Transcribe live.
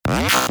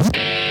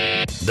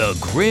The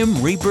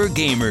Grim Reaper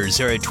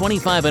Gamers are a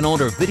 25 and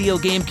older video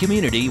game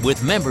community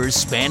with members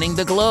spanning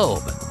the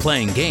globe,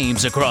 playing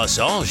games across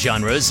all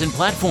genres and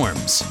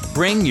platforms.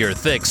 Bring your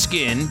thick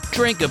skin,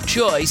 drink of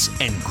choice,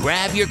 and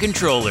grab your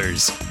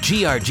controllers.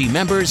 GRG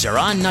members are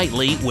on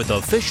nightly with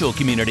official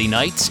community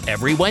nights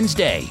every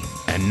Wednesday.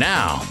 And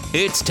now,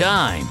 it's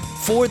time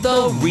for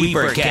the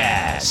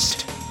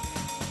Reapercast.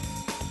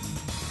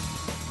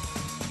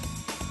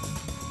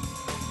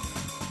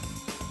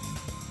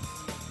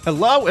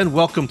 Hello and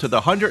welcome to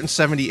the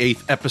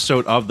 178th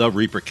episode of the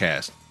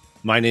Reapercast.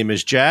 My name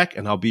is Jack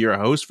and I'll be your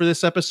host for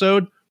this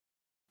episode.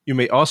 You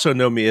may also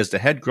know me as the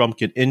head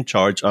grumpkin in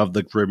charge of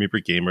the Grim Reaper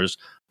Gamers,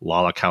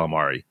 Lala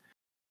Calamari.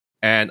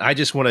 And I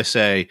just want to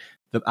say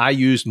that I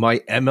used my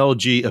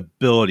MLG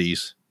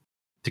abilities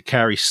to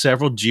carry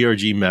several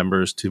GRG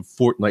members to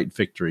Fortnite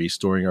victories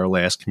during our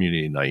last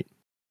community night.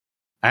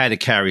 I had to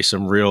carry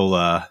some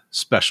real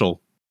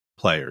special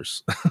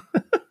players.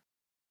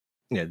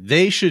 Yeah,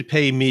 they should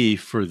pay me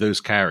for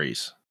those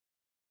carries.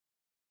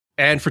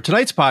 And for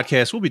tonight's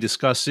podcast, we'll be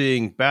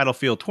discussing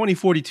Battlefield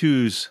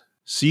 2042's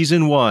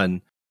Season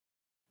 1,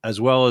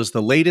 as well as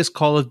the latest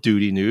Call of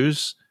Duty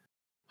news,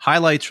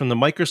 highlights from the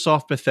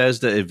Microsoft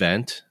Bethesda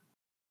event,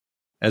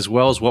 as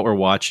well as what we're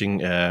watching,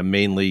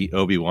 mainly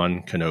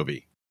Obi-Wan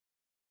Kenobi.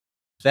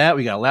 With that,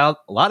 we got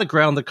a lot of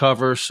ground to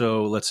cover,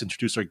 so let's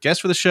introduce our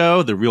guest for the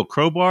show, the Real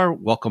Crowbar.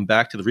 Welcome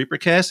back to the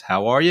Reapercast.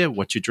 How are you?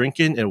 What you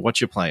drinking? And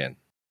what you playing?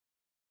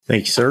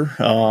 Thank you, sir.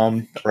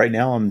 Right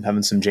now I'm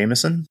having some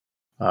Jameson.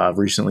 I've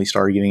recently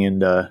started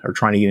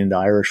trying to get into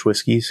Irish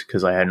whiskeys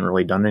because I hadn't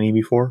really done any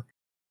before.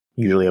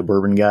 Usually a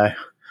bourbon guy.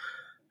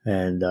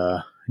 And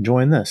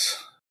enjoying this.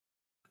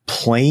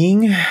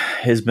 Playing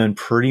has been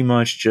pretty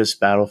much just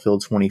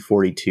Battlefield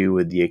 2042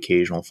 with the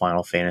occasional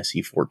Final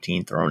Fantasy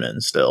 14 thrown in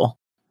still.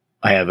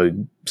 I have a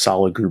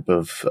solid group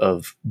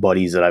of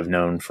buddies that I've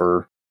known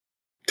for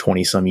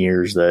 20-some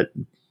years that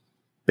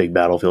big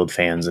Battlefield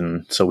fans,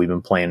 and so we've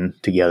been playing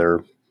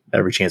together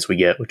every chance we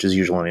get, which is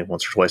usually only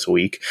once or twice a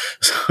week.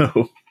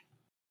 So,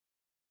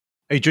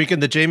 are you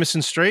drinking the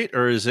Jameson straight,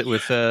 or is it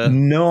with?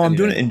 No, I'm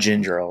doing it in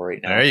ginger ale right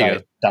now. There you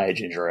go. Diet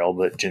ginger ale,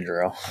 but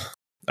ginger ale.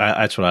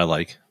 That's what I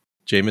like.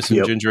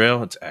 Jameson ginger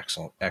ale. It's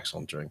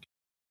excellent drink.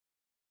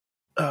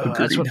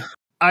 That's what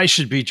I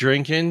should be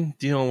drinking,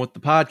 dealing with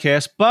the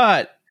podcast.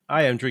 But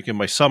I am drinking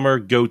my summer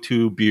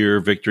go-to beer,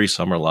 Victory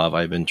Summer Love.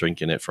 I've been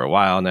drinking it for a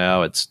while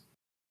now.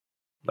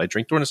 I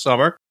drink during the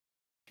summer.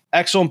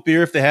 Excellent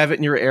beer if they have it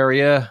in your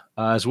area,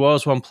 as well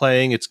as when I'm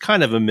playing. It's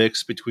kind of a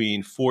mix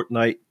between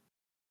Fortnite,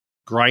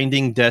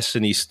 grinding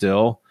Destiny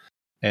still,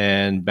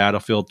 and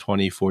Battlefield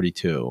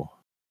 2042.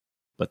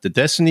 But the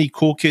Destiny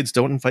cool kids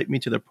don't invite me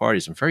to their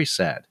parties. I'm very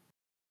sad.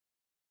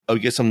 I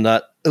guess I'm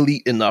not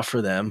elite enough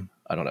for them.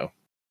 I don't know.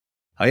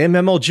 I am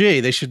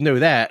MLG. They should know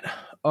that.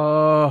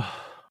 All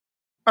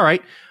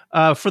right.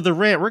 For the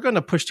rant, we're going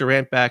to push the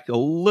rant back a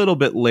little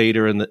bit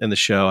later in the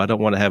show. I don't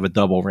want to have a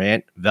double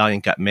rant.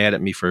 Valiant got mad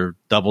at me for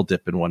double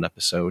dipping one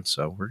episode,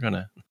 so we're going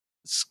to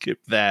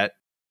skip that.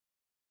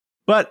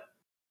 But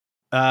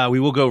we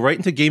will go right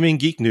into Gaming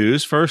Geek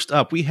news. First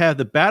up, we have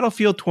the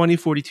Battlefield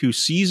 2042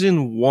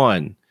 Season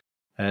 1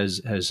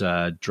 has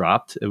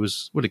dropped. It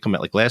was, what did it come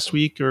out, like last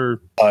week?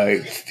 Or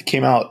it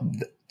came out,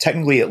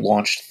 technically it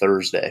launched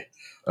Thursday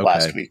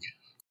last week.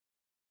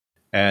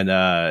 And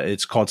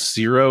it's called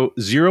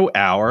Zero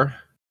Hour,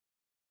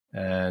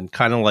 and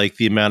kind of like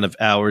the amount of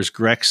hours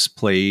Grex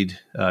played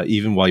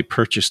even while he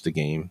purchased the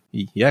game.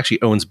 He actually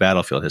owns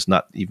Battlefield, has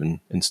not even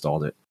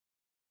installed it.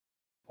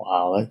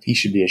 Wow, he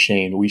should be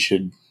ashamed. We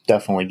should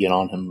definitely get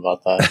on him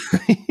about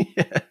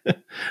that.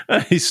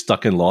 Yeah. He's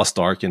stuck in Lost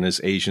Ark in his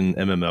Asian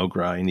MMO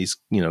grind. He's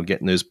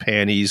getting those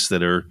panties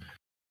that are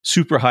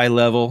super high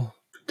level.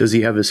 Does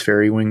he have his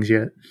fairy wings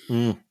yet?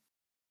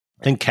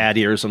 And cat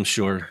ears, I'm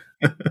sure.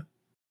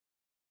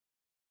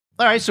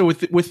 All right, so with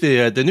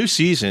the new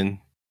season,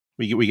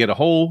 we get a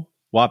whole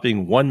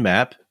whopping one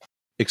map,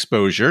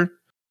 Exposure.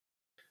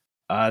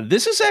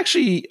 This is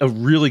actually a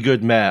really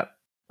good map,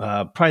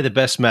 probably the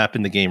best map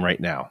in the game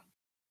right now.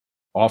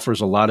 Offers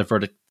a lot of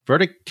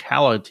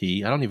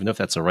verticality. I don't even know if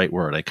that's the right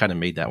word. I kind of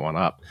made that one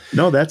up.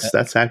 No,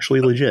 that's actually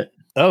legit.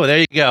 Oh, there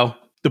you go.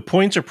 The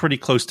points are pretty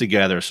close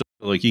together, so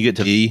like you get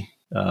to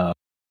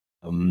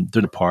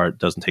they're apart.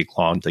 Doesn't take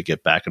long to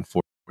get back and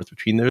forth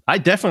between those. I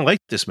definitely like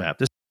this map.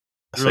 This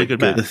really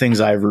good map. The things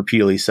I've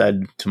repeatedly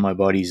said to my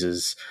buddies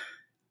is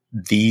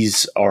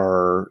this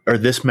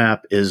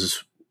map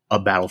is a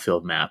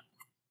Battlefield map.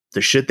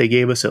 The shit they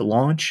gave us at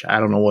launch,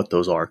 I don't know what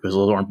those are because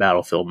those aren't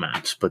Battlefield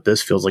maps, but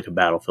this feels like a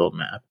Battlefield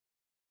map.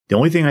 The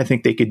only thing I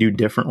think they could do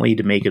differently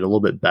to make it a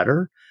little bit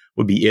better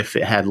would be if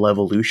it had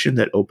Levolution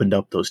that opened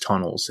up those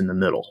tunnels in the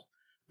middle.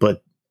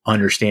 But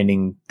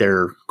understanding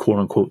their quote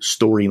unquote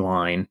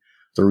storyline,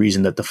 the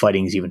reason that the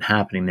fighting is even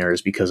happening there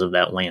is because of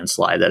that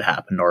landslide that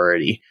happened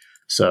already.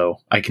 So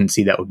I can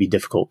see that would be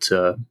difficult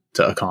to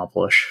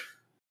accomplish.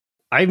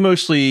 I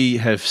mostly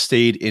have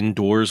stayed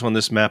indoors on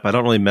this map. I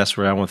don't really mess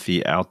around with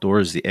the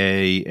outdoors, the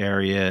A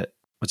area.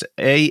 What's it?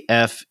 A,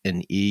 F,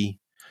 and E.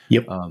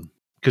 Yep.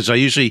 because I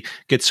usually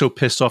get so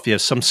pissed off. You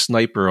have some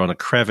sniper on a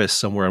crevice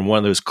somewhere on one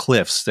of those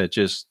cliffs that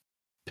just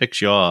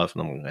picks you off,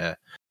 and I'm like, eh.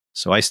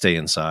 So I stay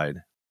inside.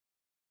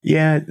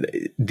 Yeah,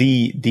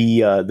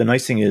 the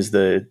nice thing is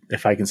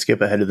if I can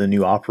skip ahead of the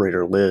new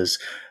operator Liz,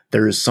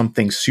 there is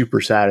something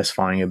super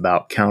satisfying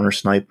about counter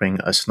sniping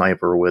a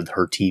sniper with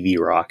her TV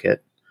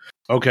rocket.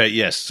 Okay,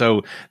 yes.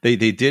 So they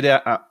did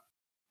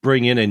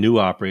bring in a new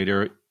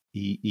operator.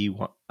 I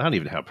don't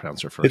even know how to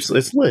pronounce her first.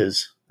 It's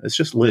Liz. It's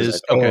just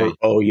Liz. Okay.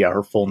 Oh yeah,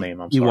 her full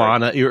name. I'm sorry.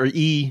 Iwana or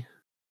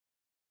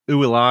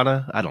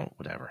Uilana. I don't.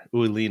 Whatever.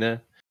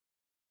 Uilina.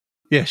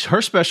 Yeah,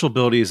 her special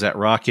ability is that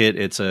rocket.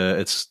 It's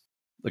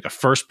like a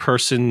first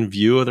person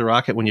view of the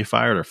rocket when you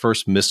fire it, or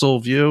first missile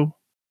view.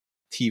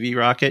 TV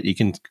rocket. You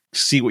can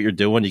see what you're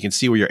doing. You can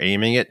see where you're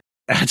aiming it.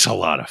 That's a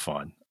lot of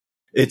fun.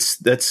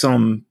 That's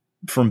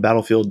from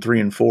Battlefield 3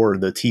 and 4,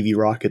 the TV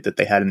rocket that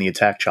they had in the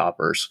attack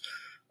choppers.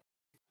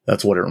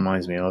 That's what it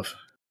reminds me of.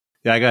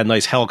 Yeah, I got a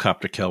nice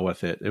helicopter kill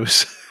with it. It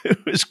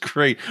was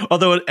great.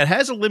 Although it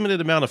has a limited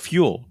amount of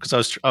fuel,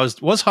 because I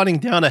was hunting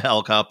down a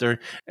helicopter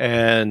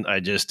and I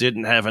just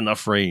didn't have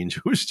enough range.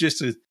 It was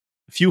just a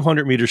few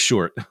 100 meters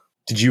short.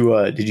 Did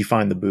you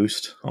find the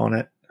boost on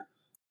it?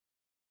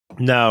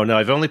 No,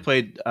 I've only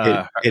played.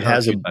 It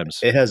has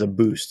a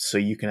boost, so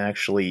you can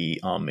actually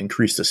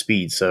increase the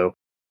speed. So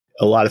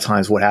a lot of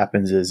times, what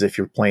happens is if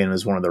you're playing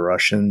as one of the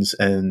Russians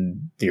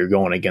and you're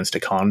going against a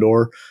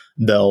Condor,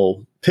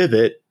 they'll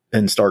pivot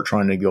and start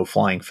trying to go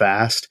flying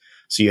fast.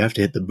 So you have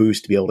to hit the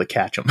boost to be able to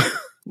catch them.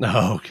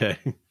 Oh, okay.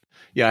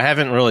 Yeah, I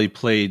haven't really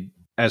played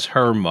as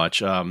her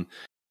much.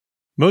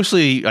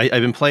 Mostly,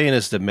 I've been playing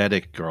as the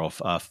medic girl,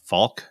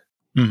 Falk.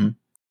 Mm-hmm.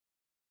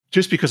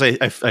 Just because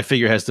I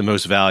figure it has the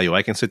most value.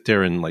 I can sit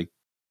there and like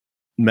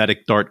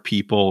medic dart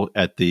people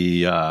at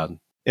the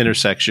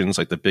intersections,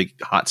 like the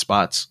big hot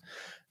spots,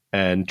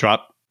 and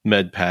drop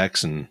med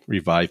packs and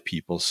revive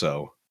people.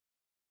 So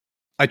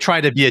I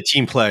try to be a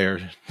team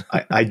player.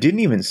 I didn't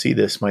even see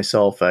this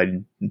myself.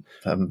 I'm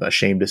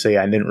ashamed to say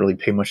I didn't really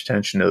pay much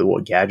attention to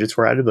what gadgets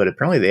were added, but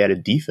apparently they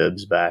added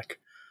defibs back.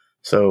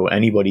 So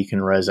anybody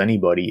can res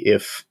anybody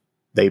if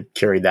they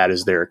carry that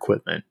as their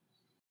equipment.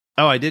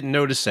 Oh, I didn't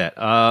notice that.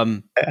 I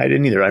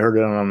didn't either. I heard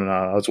it on.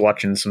 I was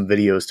watching some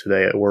videos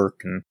today at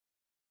work and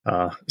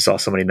saw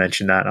somebody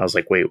mention that, and I was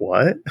like, "Wait,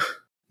 what?"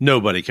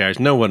 Nobody cares.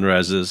 No one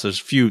reses.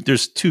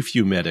 There's too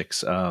few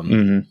medics.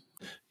 Yeah,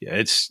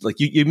 it's like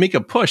you make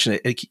a push, and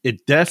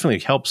it definitely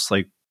helps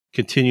like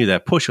continue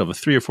that push of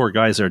 3 or 4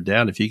 guys that are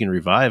down. If you can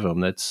revive them,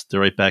 they're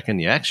right back in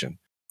the action.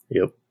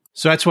 Yep.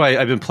 So that's why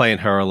I've been playing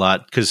her a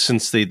lot, because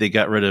since they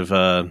got rid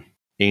of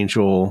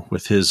Angel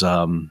with his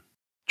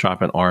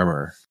dropping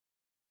armor,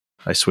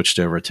 I switched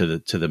over to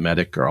the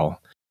medic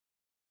girl.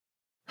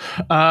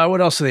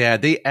 What else did they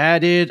add? They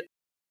added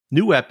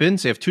new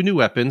weapons. They have 2 new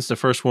weapons. The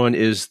first one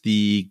is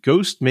the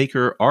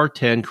Ghostmaker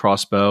R10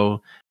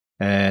 crossbow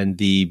and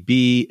the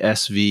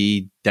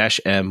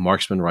BSV-M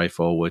marksman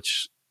rifle,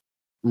 which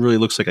really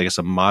looks like, I guess,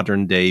 a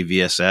modern day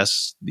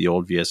VSS, the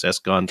old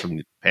VSS gun from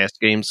the past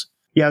games.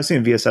 Yeah, I was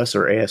saying VSS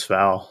or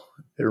AS-VAL.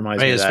 It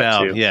reminds me of that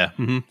too. Yeah,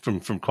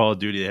 from Call of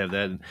Duty, they have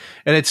that, and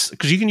it's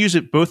because you can use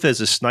it both as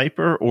a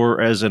sniper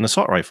or as an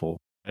assault rifle,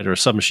 right, or a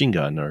submachine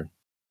gun, or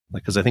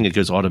like, because I think it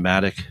goes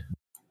automatic.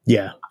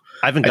 Yeah,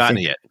 I haven't gotten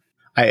it yet.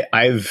 I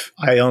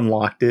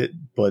unlocked it,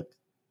 but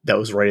that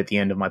was right at the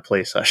end of my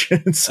play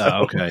session, so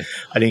okay.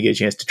 I didn't get a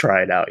chance to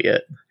try it out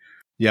yet.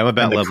 Yeah, I'm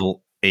about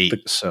level 8.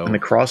 And the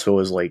crossbow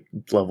is like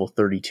level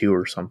 32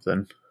 or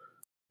something.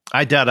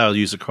 I doubt I'll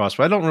use a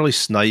crossbow. I don't really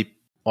snipe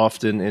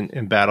often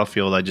in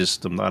Battlefield.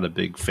 I'm not a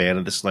big fan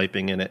of the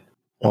sniping in it.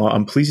 Well,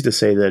 I'm pleased to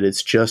say that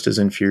it's just as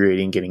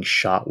infuriating getting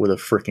shot with a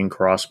freaking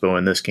crossbow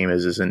in this game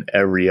as is in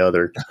every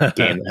other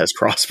game that has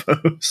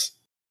crossbows.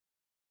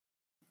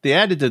 They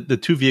added the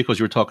 2 vehicles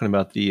you were talking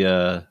about.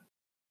 I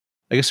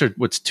guess they're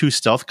 2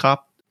 stealth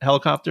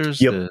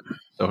helicopters. Yep.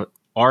 The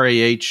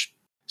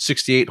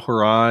RAH-68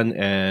 Huron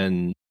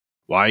and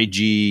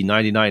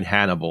YG-99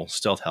 Hannibal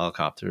stealth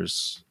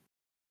helicopters.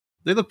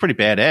 They look pretty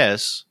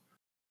badass.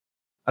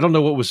 I don't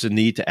know what was the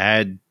need to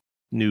add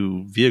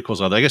new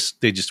vehicles. I guess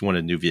they just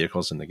wanted new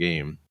vehicles in the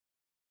game.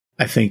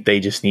 I think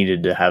they just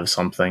needed to have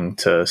something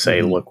to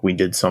say, look, we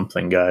did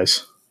something,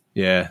 guys.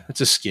 Yeah,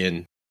 it's a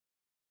skin.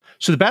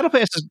 So the Battle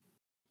Pass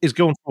is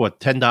going for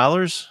what,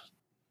 $10?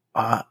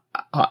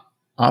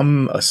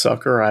 I'm a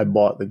sucker. I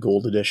bought the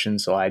gold edition,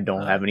 so I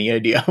don't have any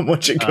idea how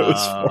much it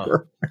goes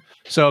for.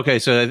 So, okay,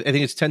 so I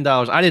think it's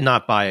 $10. I did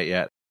not buy it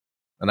yet,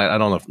 and I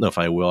don't know if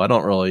I will. I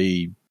don't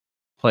really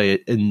play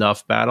it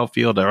enough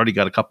Battlefield. I already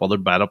got a couple other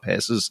Battle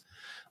Passes.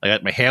 I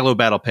got my Halo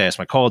Battle Pass,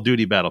 my Call of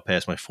Duty Battle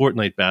Pass, my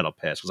Fortnite Battle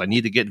Pass, because I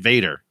need to get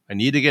Vader. I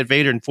need to get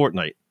Vader in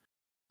Fortnite.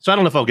 So I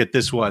don't know if I'll get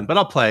this one, but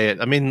I'll play it.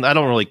 I mean, I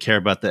don't really care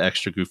about the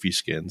extra goofy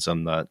skins.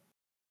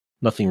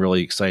 Nothing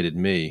really excited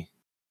me.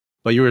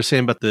 But you were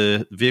saying about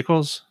the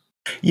vehicles?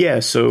 Yeah,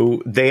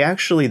 so they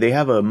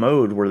have a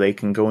mode where they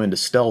can go into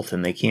stealth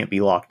and they can't be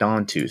locked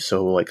onto.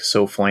 So like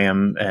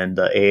SOFLAM and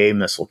the AA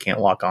missile can't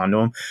lock onto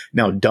them.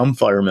 Now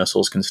dumbfire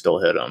missiles can still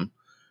hit them.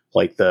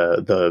 like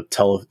the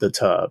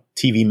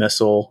TV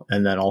missile,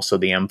 and then also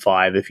the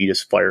M5 if you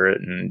just fire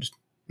it and just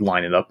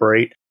line it up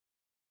right.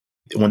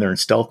 When they're in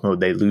stealth mode,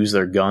 they lose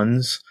their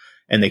guns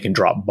and they can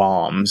drop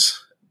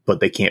bombs, but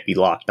they can't be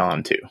locked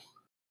onto.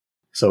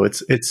 So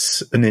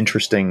it's an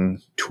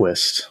interesting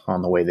twist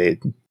on the way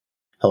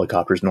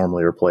helicopters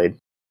normally are played.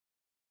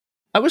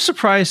 I was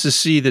surprised to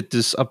see that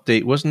this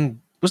update wasn't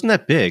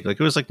that big. Like,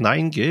 it was like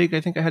 9 gig,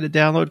 I think I had to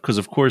download, because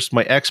of course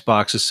my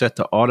Xbox is set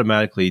to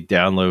automatically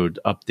download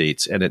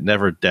updates, and it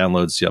never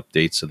downloads the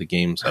updates of the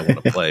games I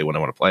want to play when I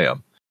want to play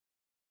them.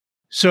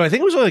 So I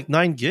think it was only like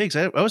 9 gigs.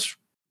 I was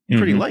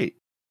pretty light.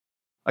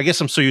 I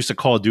guess I'm so used to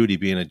Call of Duty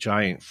being a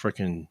giant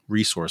freaking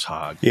resource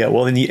hog. Yeah,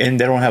 well, and they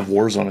don't have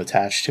Warzone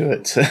attached to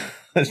it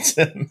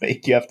to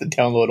make you have to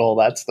download all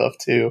that stuff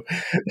too.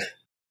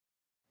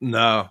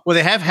 No. Well,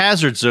 they have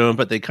Hazard Zone,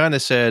 but they kind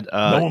of said,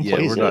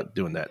 we're not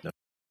doing that. No.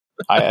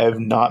 I have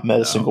not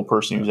met a single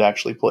person who's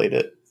actually played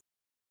it.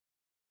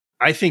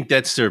 I think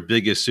that's their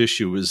biggest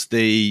issue, is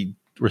they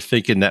were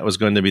thinking that was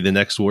going to be the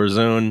next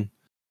Warzone,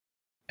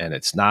 and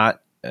it's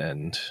not.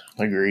 And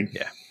agreed.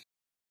 Yeah.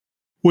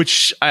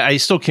 Which I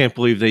still can't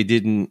believe they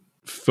didn't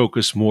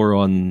focus more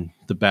on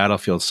the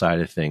Battlefield side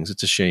of things.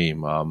 It's a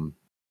shame.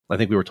 I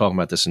think we were talking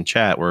about this in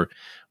chat, where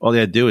all they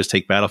had to do is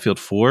take Battlefield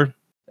 4,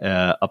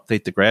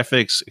 update the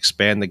graphics,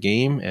 expand the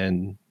game,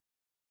 and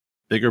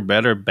bigger,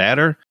 better,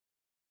 badder.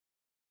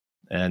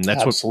 And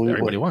that's what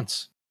everybody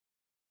wants.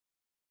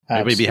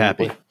 Everybody be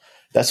happy.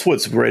 That's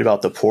what's great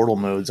about the Portal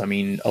modes. I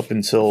mean, up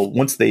until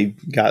once they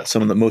got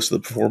most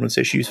of the performance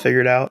issues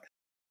figured out,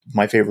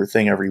 my favorite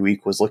thing every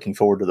week was looking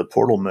forward to the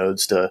Portal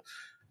modes to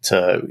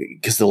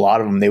because a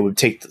lot of them, they would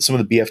take some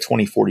of the BF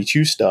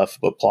 2042 stuff,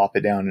 but plop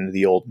it down into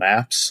the old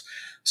maps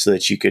so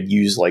that you could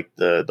use like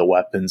the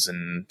weapons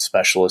and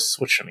specialists,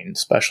 which, I mean,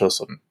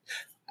 specialists,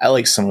 I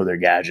like some of their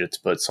gadgets,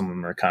 but some of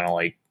them are kind of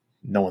like,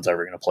 no one's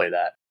ever going to play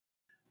that.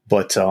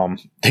 But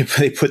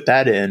they put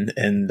that in,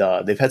 and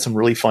they've had some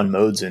really fun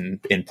modes in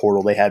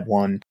Portal. They had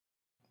one,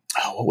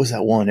 what was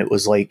that one? It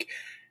was like,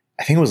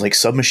 I think it was like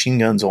submachine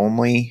guns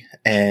only,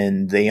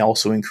 and they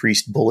also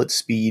increased bullet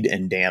speed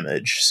and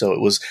damage.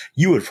 So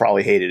you would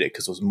probably hated it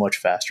because it was much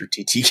faster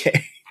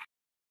TTK.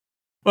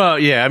 Well,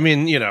 yeah, I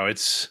mean,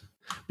 it's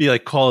be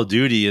like Call of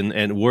Duty and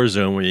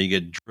Warzone, where you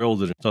get drilled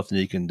and there's nothing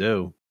you can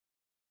do.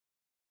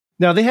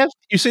 Now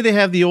you say they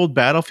have the old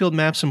Battlefield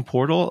maps in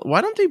Portal.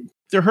 Why don't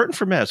they're hurting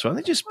for maps. Why don't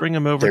they just bring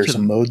them over There's to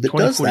a mode that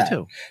does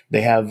that.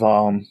 They have,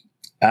 I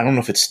don't know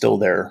if it's still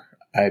there.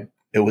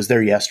 It was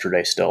there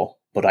yesterday still,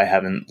 but I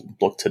haven't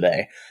looked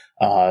today.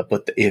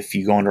 But if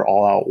you go under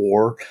All Out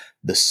War,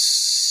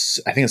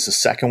 I think it's the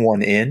second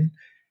one in.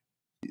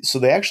 So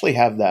they actually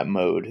have that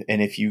mode. And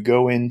if you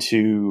go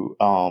into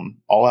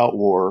All Out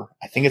War,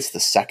 I think it's the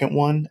second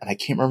one, and I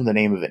can't remember the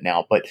name of it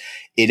now, but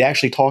it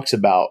actually talks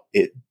about,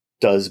 it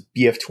does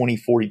BF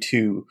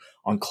 2042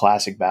 on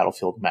classic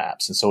Battlefield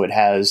maps. And so it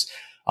has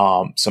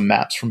some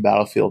maps from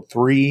Battlefield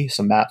 3,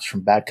 some maps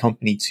from Bad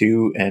Company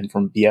 2, and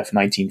from BF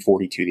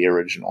 1942, the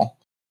original.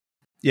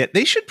 Yeah,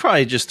 they should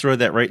probably just throw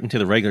that right into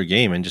the regular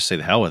game and just say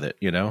the hell with it,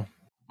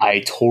 I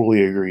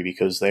totally agree,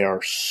 because they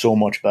are so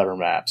much better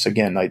maps.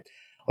 Again, like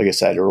I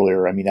said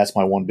earlier, I mean, that's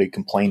my one big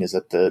complaint, is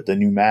that the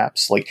new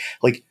maps, like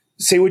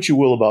say what you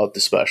will about the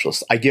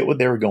specialists, I get what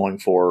they were going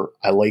for.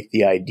 I like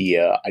the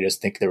idea. I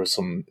just think there was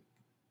some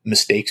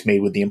mistakes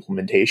made with the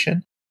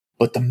implementation,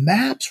 but the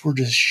maps were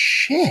just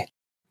shit.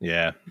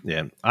 Yeah.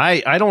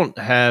 I don't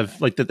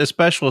have, like, the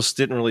specialists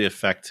didn't really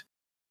affect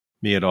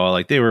me at all.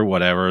 Like, they were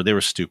whatever. They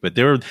were stupid.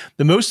 They were,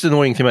 the most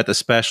annoying thing about the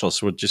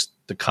specialists were just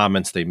the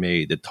comments they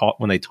made.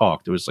 When they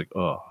talked, it was like,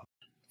 oh.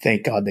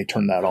 Thank God they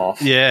turned that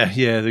off. Yeah.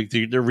 They're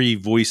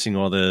revoicing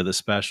all the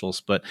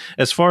specials. But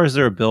as far as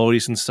their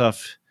abilities and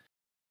stuff,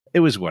 it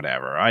was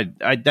whatever.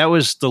 I that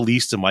was the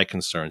least of my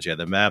concerns. Yeah,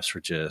 the maps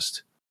were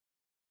just,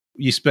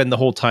 you spend the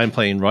whole time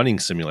playing Running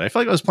Simulator. I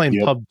feel like I was playing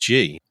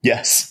PUBG.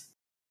 Yes.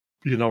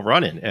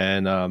 Running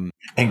and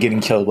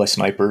getting killed by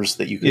snipers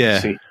that you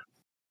can see.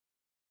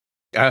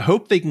 I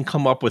hope they can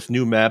come up with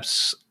new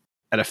maps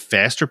at a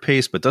faster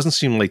pace, but it doesn't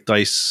seem like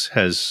DICE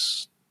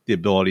has the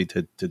ability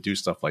to do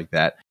stuff like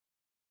that.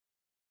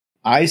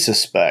 I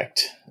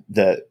suspect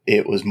that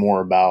it was more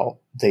about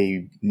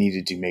they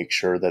needed to make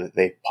sure that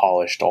they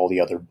polished all the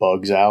other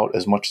bugs out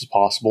as much as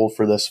possible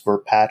for this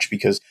patch,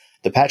 because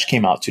the patch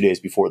came out 2 days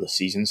before the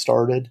season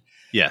started.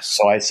 Yes.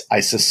 So I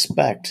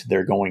suspect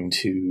they're going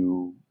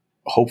to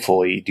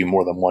hopefully do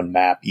more than one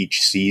map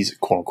each season,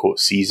 quote unquote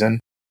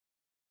season.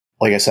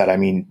 Like I said, I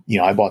mean,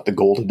 I bought the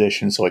gold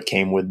edition, so it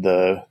came with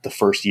the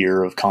first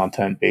year of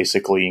content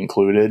basically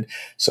included.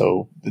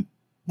 So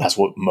that's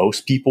what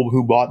most people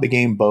who bought the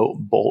game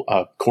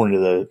according to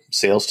the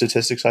sales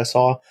statistics I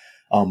saw,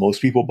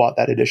 most people bought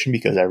that edition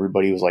because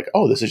everybody was like,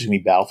 oh, this is going to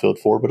be Battlefield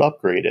 4, but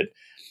upgraded.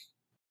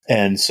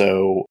 And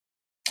so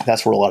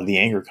that's where a lot of the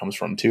anger comes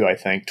from too, I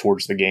think,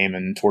 towards the game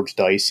and towards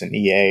DICE and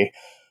EA.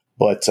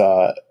 But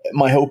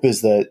my hope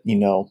is that,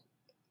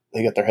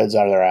 they get their heads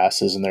out of their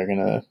asses and they're going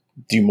to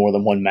do more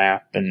than one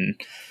map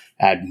and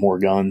add more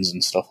guns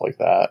and stuff like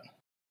that.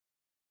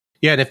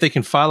 Yeah, and if they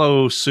can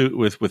follow suit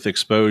with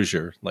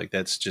exposure, like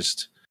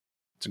it's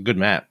a good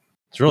map.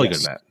 It's a really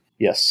good map.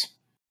 Yes.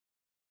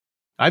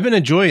 I've been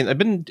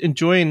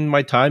enjoying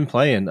my time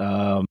playing.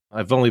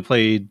 I've only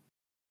played,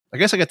 I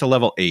guess I got to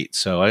level 8,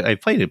 so I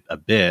played it a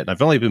bit.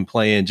 I've only been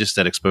playing just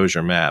that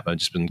exposure map. I've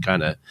just been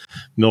kind of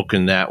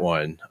milking that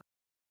one,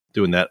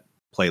 doing that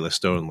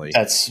playlist only.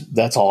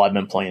 That's all I've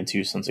been playing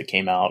too since it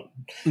came out.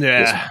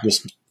 Yeah.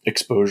 Just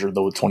exposure,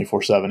 the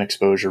 24/7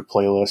 exposure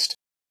playlist.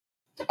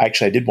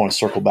 Actually, I did want to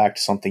circle back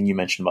to something you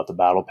mentioned about the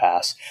Battle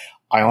Pass.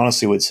 I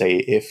honestly would say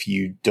if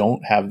you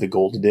don't have the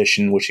Gold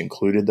Edition, which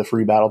included the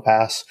free Battle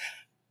Pass,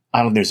 I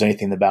don't think there's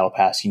anything in the Battle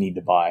Pass you need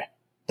to buy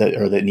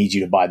that needs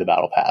you to buy the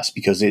Battle Pass,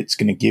 because it's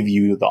going to give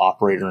you the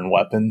operator and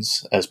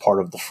weapons as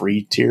part of the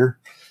free tier.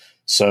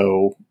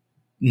 So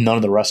none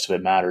of the rest of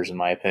it matters, in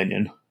my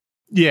opinion.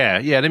 Yeah.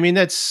 I mean,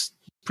 that's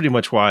pretty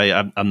much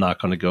why I'm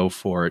not going to go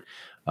for it.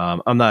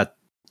 I'm not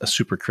a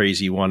super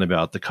crazy one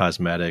about the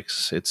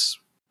cosmetics. It's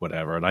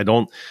whatever.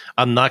 And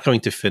I'm not going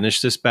to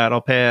finish this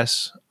Battle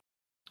Pass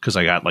because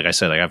like I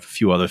said, I have a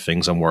few other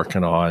things I'm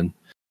working on.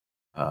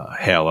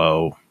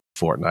 Halo,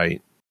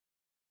 Fortnite,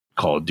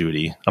 Call of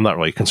Duty. I'm not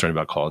really concerned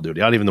about Call of Duty.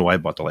 I don't even know why I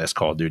bought the last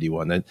Call of Duty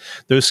one.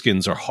 Those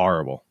skins are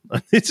horrible.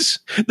 It's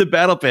the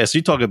Battle Pass.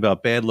 You talk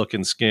about bad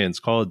looking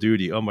skins. Call of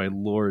Duty. Oh my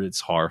Lord,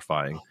 it's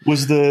horrifying.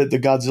 Was the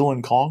Godzilla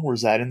and Kong?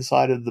 Was that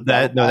inside of the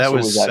Battle Pass? No, that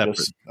was separate.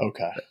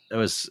 Okay. It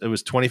was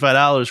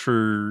 $25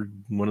 for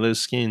one of those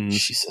skins.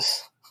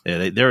 Jesus.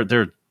 Yeah,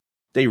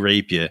 they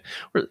rape you.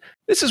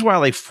 This is why I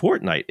like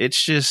Fortnite.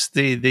 It's just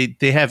they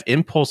have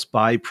impulse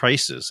buy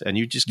prices, and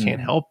you just can't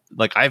help.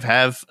 Like I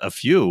have a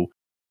few.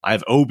 I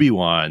have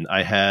Obi-Wan.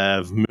 I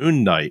have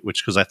Moon Knight,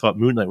 because I thought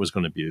Moon Knight was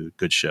going to be a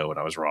good show, and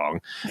I was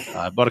wrong.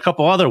 I bought a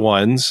couple other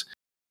ones.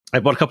 I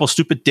bought a couple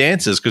stupid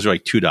dances because they're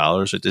like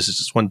 $2. This is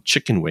just one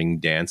chicken wing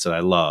dance that I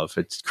love.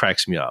 It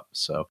cracks me up.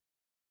 So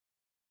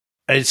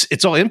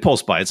it's all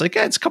impulse buy. It's like,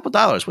 it's a couple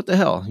dollars. What the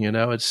hell?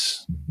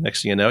 It's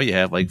next thing you know, you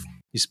have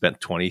you spent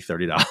 $20,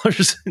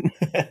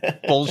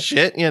 $30.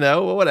 Bullshit,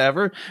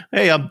 whatever.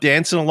 Hey, I'm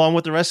dancing along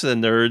with the rest of the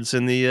nerds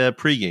in the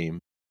pregame.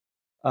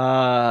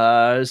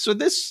 So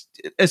this,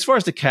 as far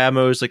as the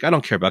camos, I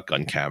don't care about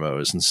gun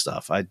camos and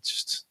stuff. I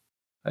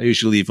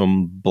usually leave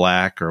them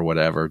black or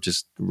whatever,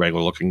 just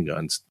regular looking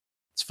guns.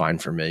 It's fine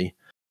for me.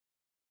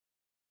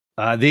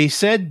 They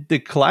said the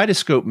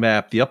Kaleidoscope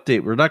map, the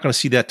update, we're not going to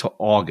see that till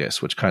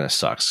August, which kind of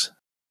sucks.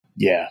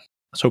 Yeah.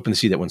 I was hoping to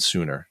see that one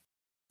sooner.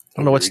 I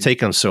don't know what's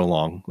taking them so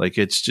long.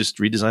 It's just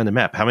redesign the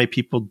map. How many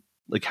people,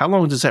 how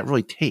long does that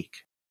really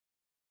take?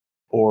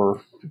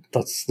 Or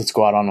let's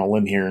go out on a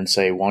limb here and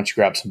say, why don't you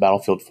grab some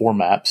Battlefield 4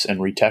 maps and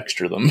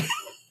retexture them?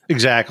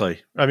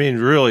 Exactly. I mean,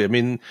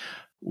 really,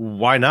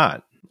 why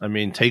not?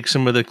 Take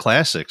some of the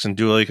classics and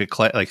do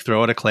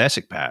throw out a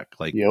classic pack.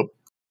 Yep.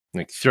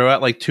 Throw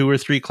out 2 or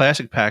 3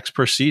 classic packs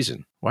per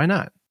season. Why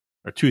not?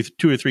 Or two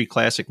or three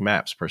classic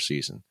maps per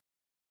season.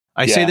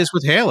 I say this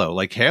with Halo.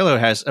 Halo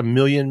has 1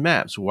 million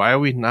maps. Why are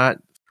we not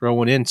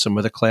throwing in some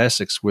of the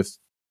classics with,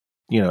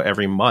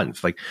 every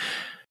month?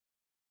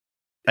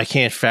 I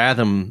can't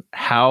fathom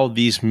how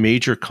these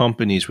major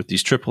companies with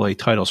these AAA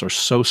titles are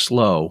so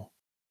slow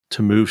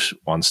to move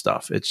on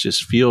stuff. It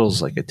just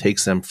feels like it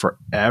takes them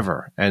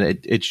forever, and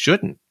it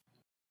shouldn't.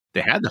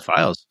 They had the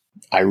files.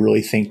 I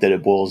really think that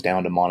it boils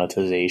down to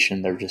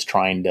monetization. They're just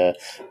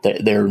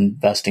they're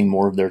investing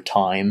more of their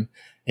time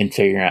in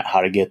figuring out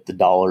how to get the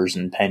dollars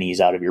and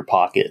pennies out of your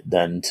pocket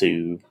than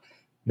to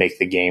make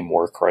the game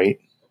work right.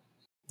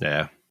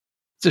 Yeah.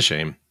 It's a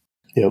shame.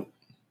 Yep.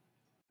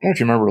 I don't know if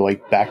you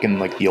remember, back in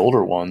the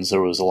older ones,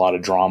 there was a lot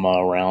of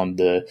drama around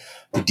the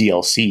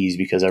DLCs,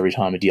 because every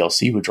time a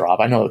DLC would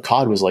drop, I know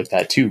COD was like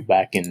that too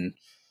back in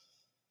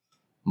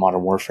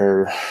Modern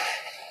Warfare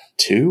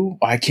 2.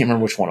 I can't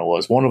remember which one it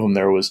was. One of them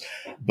there was,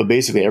 but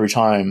basically every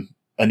time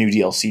a new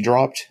DLC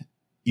dropped,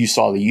 you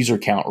saw the user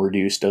count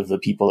reduced of the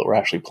people that were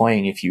actually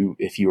playing. If you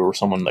were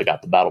someone that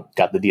got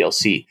the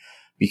DLC,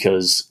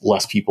 because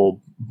less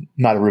people,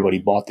 not everybody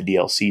bought the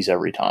DLCs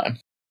every time.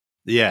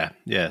 Yeah.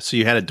 So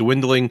you had a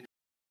dwindling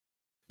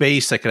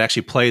base that could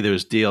actually play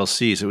those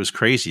DLCs. It was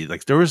crazy.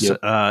 There was,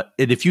 and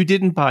if you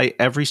didn't buy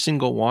every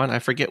single one, I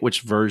forget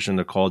which version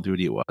of Call of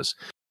Duty it was.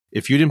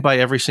 If you didn't buy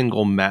every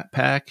single map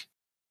pack,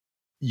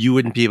 you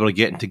wouldn't be able to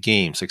get into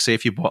games. Say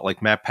if you bought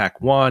map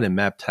pack 1 and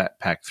map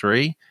pack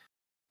 3,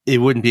 it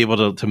wouldn't be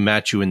able to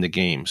match you in the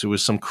games. It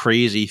was some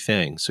crazy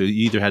thing. So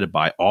you either had to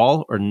buy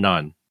all or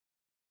none.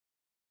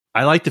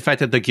 I like the fact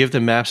that they give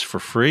the maps for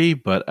free,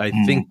 but I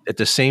think at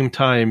the same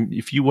time,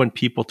 if you want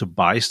people to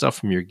buy stuff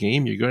from your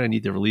game, you're going to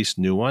need to release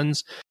new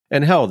ones.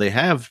 And hell, they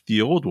have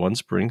the old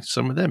ones, bring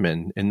some of them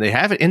in, and they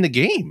have it in the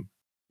game.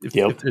 If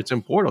it's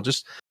important,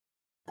 just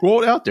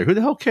roll it out there. Who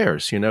the hell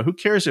cares? Who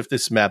cares if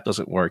this map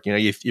doesn't work?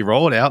 If you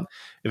roll it out,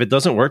 if it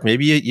doesn't work,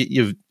 maybe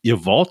you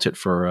vault it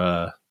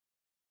for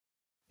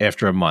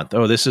after a month.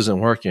 Oh, this isn't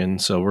working,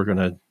 so we're going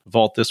to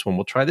vault this one.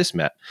 We'll try this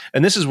map.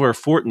 And this is where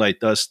Fortnite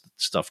does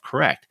stuff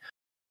correct.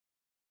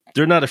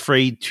 they're not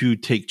afraid to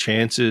take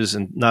chances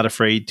and not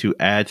afraid to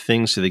add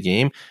things to the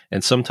game.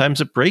 And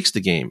sometimes it breaks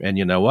the game. And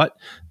you know what?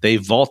 They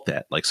vault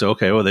that. Like, so,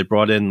 okay, well, they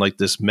brought in like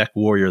this mech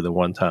warrior the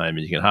one time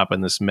and you can hop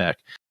in this mech.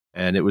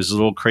 And it was a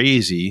little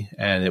crazy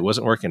and it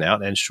wasn't working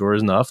out. And sure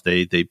enough,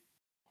 they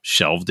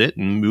shelved it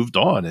and moved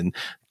on. And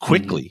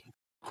quickly,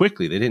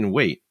 they didn't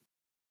wait.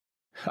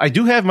 I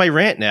do have my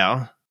rant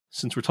now,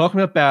 since we're talking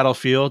about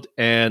Battlefield.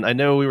 And I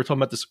know we were talking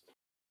about this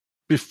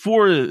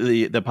before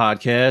the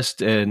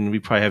podcast, and we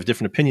probably have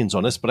different opinions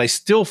on this, but I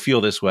still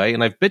feel this way.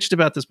 And I've bitched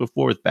about this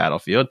before with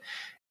Battlefield.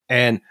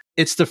 And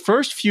it's the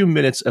first few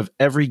minutes of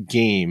every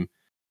game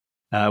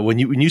when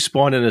you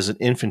spawn in as an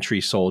infantry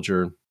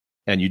soldier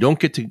and you don't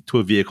get to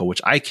a vehicle,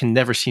 which I can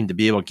never seem to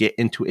be able to get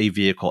into a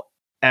vehicle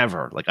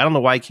ever. Like, I don't know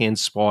why I can't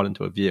spawn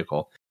into a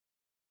vehicle.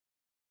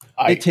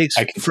 I can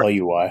tell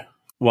you why.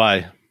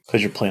 Why?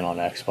 Because you're playing on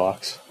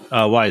Xbox.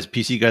 Why? Is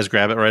PC guys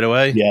grab it right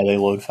away? Yeah, they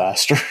load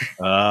faster.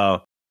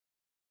 Oh.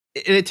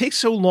 And it takes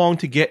so long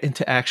to get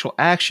into actual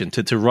action,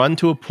 to run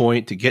to a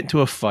point, to get into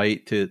a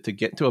fight, to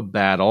get into a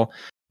battle.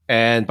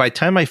 And by the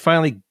time I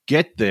finally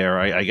get there,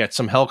 I get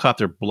some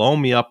helicopter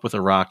blowing me up with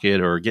a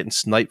rocket or getting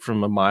sniped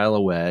from a mile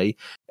away.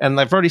 And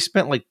I've already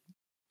spent like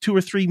 2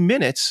 or 3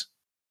 minutes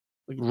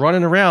like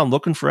running around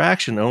looking for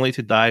action, only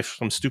to die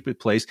from some stupid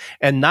place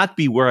and not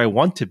be where I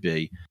want to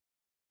be.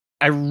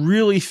 I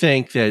really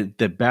think that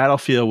the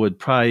Battlefield would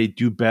probably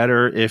do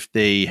better if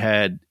they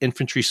had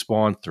infantry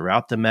spawn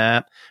throughout the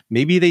map.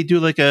 Maybe they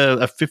do like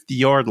a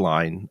 50-yard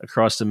line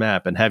across the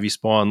map and have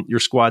your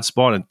squad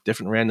spawn in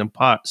different random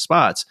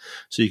spots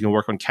so you can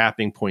work on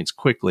capping points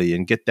quickly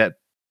and get that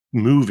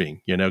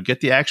moving,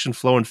 get the action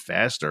flowing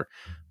faster.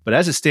 But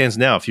as it stands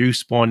now, if you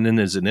spawn in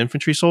as an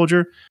infantry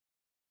soldier,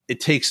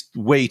 it takes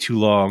way too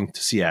long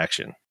to see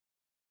action.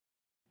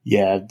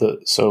 Yeah,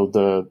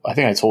 I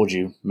think I told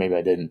you, maybe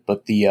I didn't,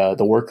 but the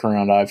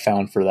workaround I've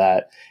found for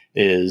that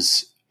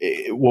is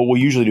what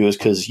we'll usually do is,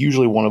 because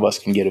usually one of us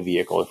can get a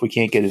vehicle. If we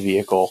can't get a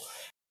vehicle,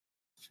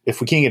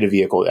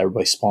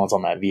 everybody spawns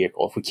on that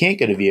vehicle. If we can't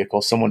get a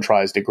vehicle, someone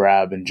tries to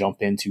grab and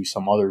jump into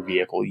some other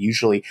vehicle.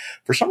 Usually,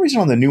 for some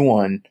reason on the new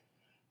one,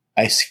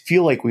 I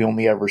feel like we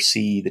only ever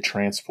see the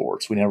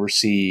transports. We never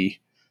see,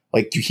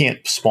 like, you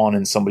can't spawn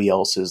in somebody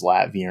else's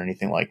Latvia or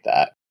anything like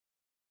that.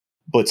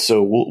 But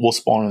so we'll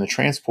spawn in the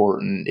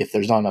transport, and if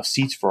there's not enough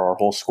seats for our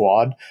whole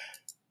squad,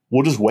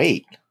 we'll just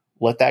wait.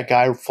 Let that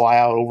guy fly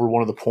out over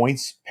one of the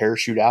points,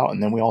 parachute out,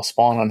 and then we all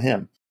spawn on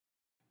him.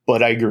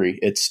 But I agree,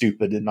 it's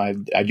stupid, and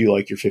I do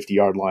like your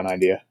 50-yard line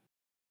idea.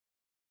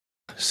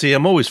 See,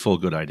 I'm always full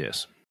of good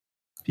ideas.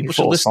 People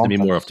should listen to me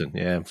more often.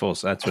 Yeah, I'm full.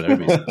 That's what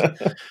everybody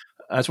says.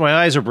 That's why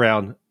my eyes are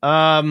brown.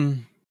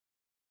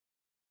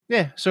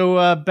 Yeah.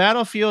 So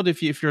Battlefield,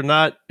 if you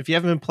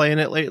haven't been playing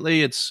it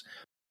lately, it's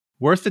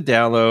worth the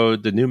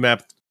download. The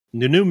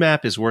new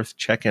map is worth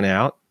checking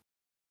out.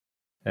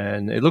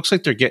 And it looks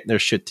like they're getting their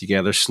shit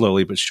together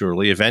slowly but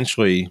surely.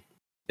 Eventually,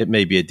 it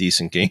may be a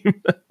decent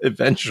game.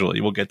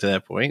 Eventually, we'll get to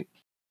that point.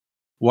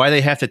 Why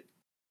they have to,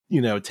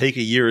 take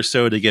a year or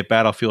so to get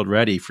Battlefield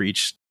ready for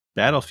each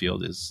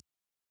Battlefield is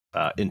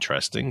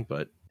interesting,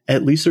 but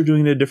at least they're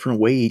doing it a different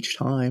way each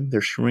time.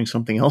 They're screwing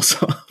something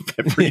else up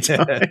every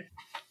time.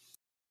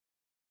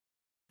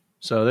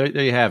 So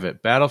there you have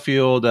it.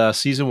 Battlefield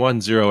Season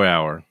 1 0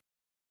 Hour.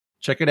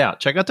 Check it out.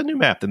 Check out the new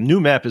map. The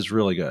new map is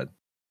really good.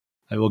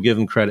 I will give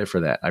them credit for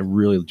that. I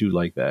really do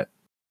like that.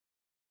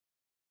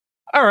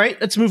 All right,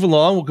 let's move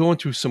along. We'll go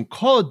into some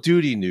Call of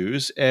Duty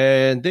news.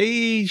 And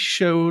they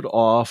showed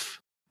off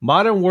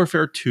Modern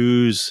Warfare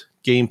 2's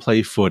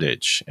gameplay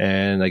footage.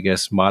 And I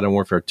guess Modern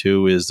Warfare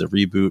 2 is the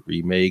reboot,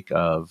 remake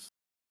of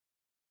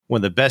one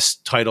of the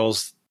best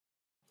titles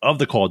of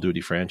the Call of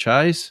Duty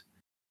franchise.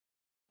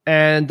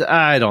 And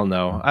I don't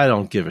know. I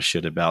don't give a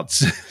shit about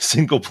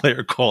single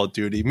player Call of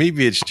Duty.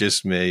 Maybe it's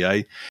just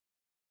me.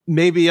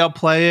 Maybe I'll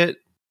play it.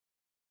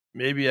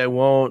 Maybe I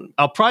won't.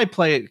 I'll probably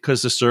play it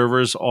because the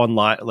servers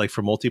online, like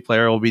for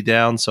multiplayer, will be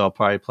down. So I'll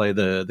probably play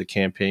the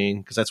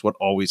campaign because that's what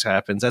always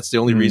happens. That's the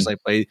only reason I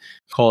play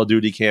Call of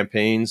Duty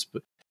campaigns.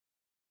 But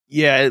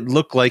yeah, it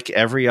looked like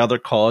every other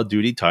Call of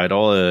Duty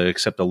title,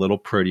 except a little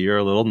prettier,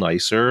 a little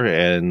nicer,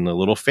 and a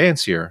little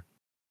fancier.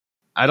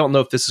 I don't know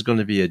if this is going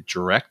to be a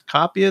direct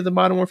copy of the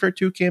Modern Warfare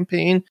 2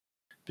 campaign,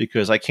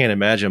 because I can't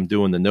imagine I'm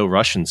doing the no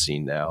Russian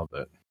scene now.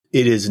 But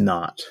it is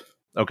not.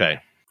 Okay.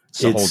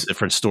 It's a whole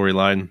different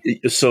storyline.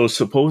 So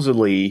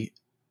supposedly,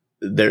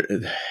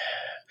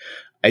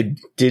 I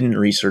didn't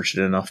research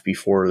it enough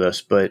before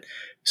this, but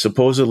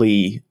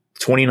supposedly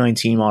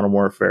 2019 Modern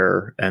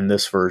Warfare and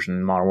this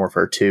version, Modern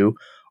Warfare 2,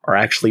 are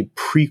actually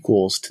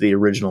prequels to the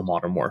original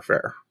Modern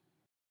Warfare.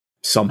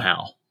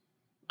 Somehow.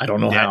 I don't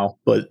know how,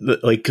 but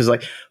because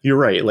you're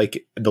right.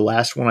 Like the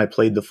last one I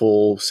played the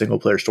full single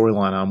player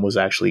storyline on was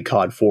actually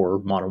COD 4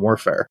 Modern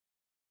Warfare.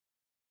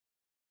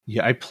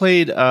 Yeah, I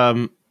played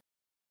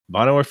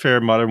Modern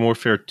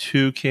Warfare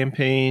 2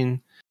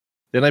 campaign.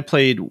 Then I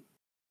played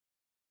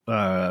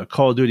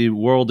Call of Duty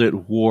World at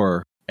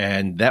War,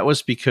 and that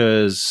was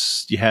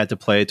because you had to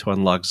play it to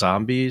unlock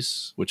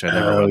zombies, which I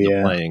never wound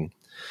up playing,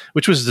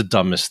 which was the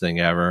dumbest thing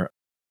ever.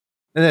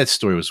 And that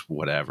story was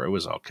whatever. It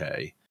was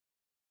okay.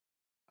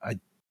 I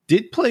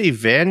did play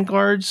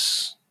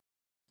Vanguards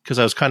because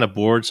I was kind of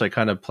bored, so I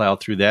kind of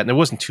plowed through that, and it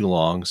wasn't too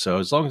long. So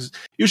as long as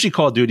usually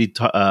Call of Duty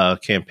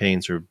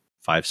campaigns are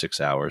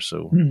 5-6 hours,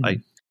 so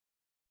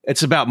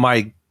it's about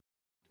my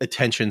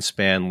attention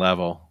span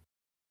level.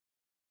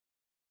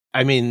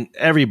 I mean,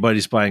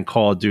 everybody's buying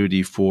Call of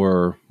Duty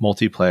for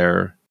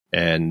multiplayer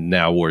and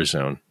now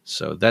Warzone.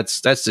 So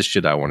that's the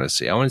shit I want to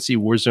see. I want to see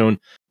Warzone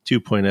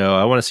 2.0.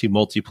 I want to see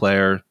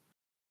multiplayer.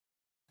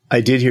 I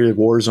did hear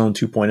Warzone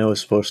 2.0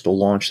 is supposed to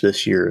launch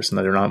this year, so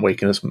they're not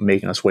making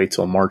us wait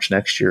till March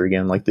next year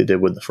again, like they did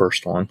with the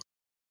first one.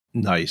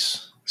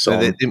 Nice. So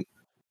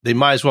they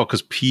might as well,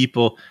 because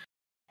people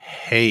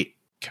hate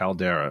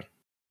Caldera,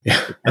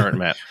 the current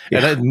map.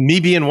 Yeah. And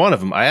me being one of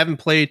them, I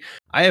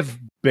have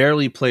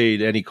barely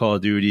played any Call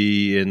of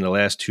Duty in the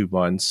last 2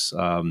 months.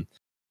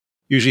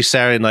 Usually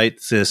Saturday night,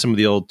 some of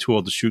the Too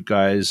Old to Shoot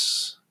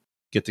guys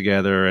get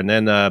together, and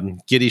then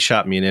Giddy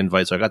shot me an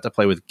invite, so I got to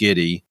play with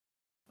Giddy.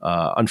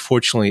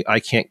 Unfortunately, I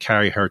can't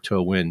carry her to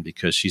a win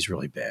because she's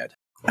really bad.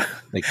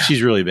 Like,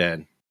 she's really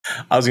bad.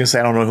 I was going to say,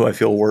 I don't know who I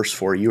feel worse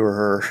for, you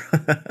or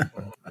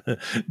her.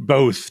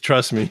 Both,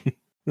 trust me.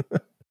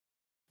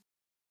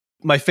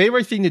 My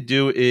favorite thing to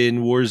do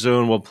in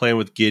Warzone while playing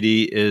with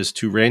Giddy is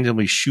to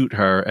randomly shoot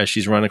her as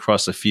she's running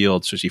across the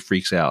field so she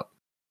freaks out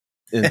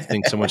and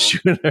thinks someone's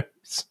shooting her.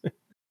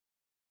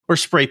 Or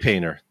spray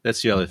paint her.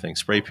 That's the other thing.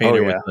 Spray paint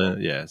her with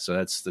the... So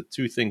that's the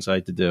two things I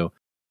like to do.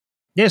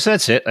 Yeah, so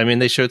that's it. I mean,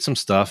 they showed some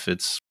stuff.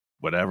 It's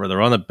whatever.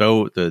 They're on a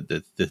boat.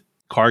 The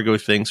cargo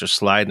things are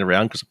sliding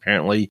around because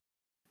apparently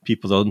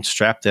people don't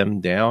strap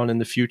them down in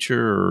the future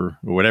or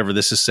whatever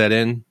this is set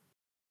in.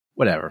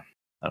 Whatever.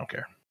 I don't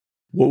care.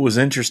 What was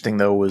interesting,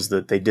 though, was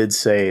that they did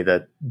say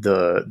that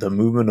the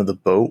movement of the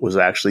boat was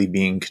actually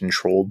being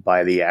controlled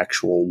by the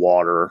actual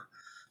water.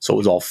 So it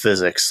was all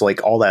physics.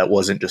 Like, all that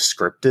wasn't just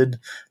scripted.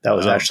 That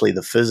was actually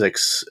the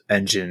physics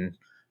engine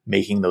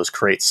making those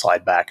crates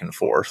slide back and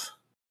forth.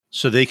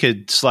 So they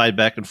could slide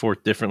back and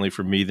forth differently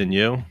for me than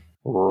you?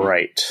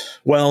 Right.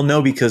 Well,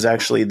 no, because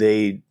actually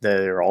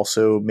they're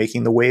also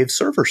making the Wave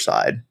server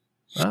side.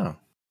 Oh.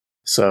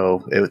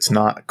 So it's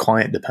not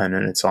client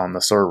dependent. It's on the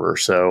server.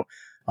 So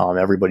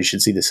everybody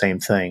should see the same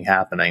thing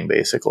happening,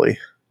 basically.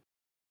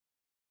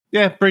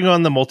 Yeah, bring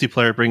on the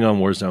multiplayer. Bring on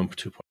Warzone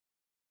 2.0.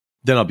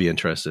 Then I'll be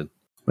interested.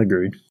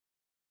 Agreed.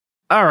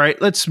 All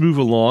right, let's move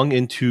along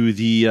into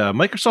the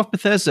Microsoft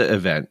Bethesda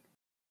event.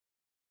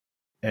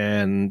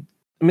 And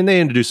I mean,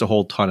 they introduced a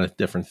whole ton of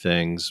different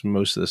things.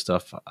 Most of the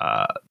stuff,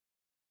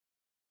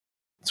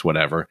 it's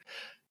whatever.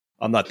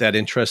 I'm not that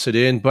interested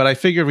in, but I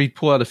figured we'd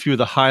pull out a few of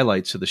the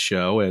highlights of the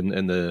show,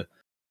 and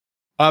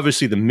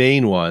obviously the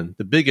main one,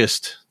 the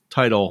biggest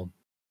title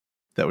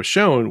that was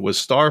shown was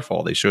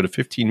Starfall. They showed a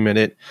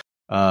 15-minute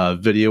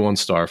video on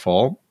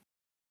Starfall.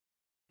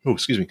 Oh,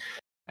 excuse me.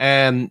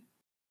 And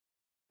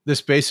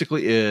this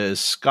basically is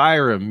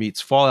Skyrim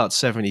meets Fallout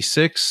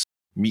 76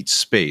 meets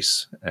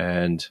space,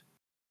 and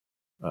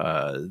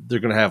they're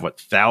going to have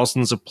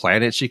thousands of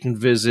planets you can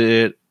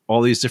visit,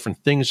 all these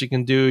different things you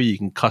can do. You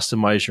can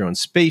customize your own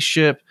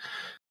spaceship.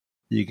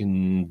 You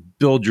can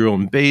build your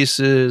own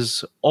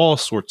bases, all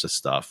sorts of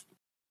stuff.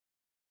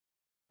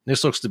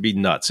 This looks to be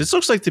nuts. This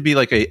looks like to be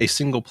like a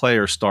single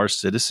player Star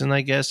Citizen,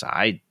 I guess.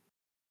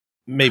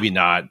 Maybe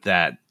not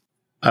that.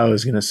 I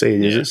was going to say,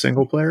 is it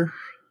single player?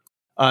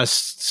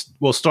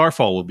 Well,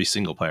 Starfall will be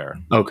single player.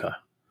 Okay.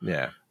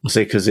 Yeah. I'll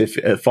say, because if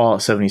at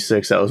Fallout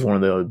 76, that was one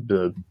of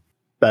the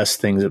best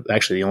things.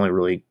 Actually, the only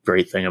really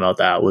great thing about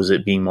that was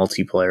it being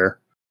multiplayer.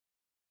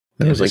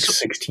 There was like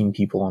 16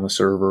 people on the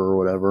server or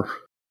whatever.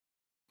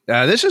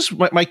 This is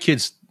my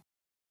kid's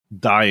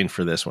dying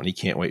for this one. He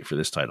can't wait for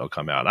this title to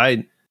come out.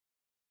 I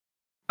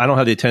don't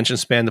have the attention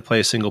span to play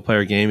a single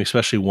player game,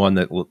 especially one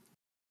that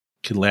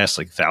can last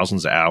like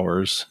thousands of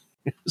hours.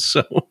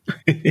 So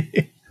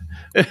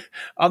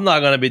I'm not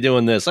going to be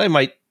doing this. I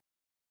might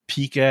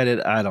peek at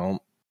it. I don't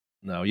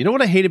know. You know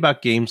what I hate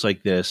about games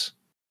like this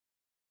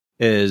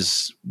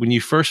is when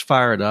you first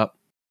fire it up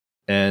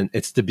and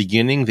it's the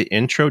beginning, the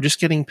intro, just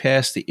getting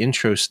past the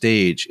intro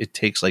stage, it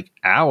takes like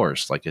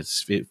hours. Like it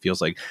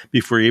feels like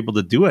before you're able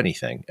to do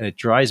anything, and it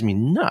drives me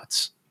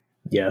nuts.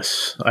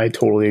 Yes, I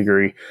totally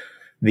agree.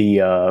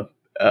 That's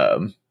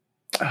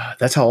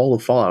how all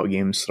the Fallout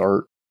games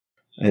start.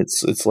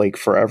 It's like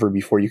forever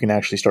before you can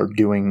actually start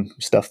doing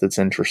stuff that's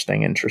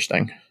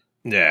interesting.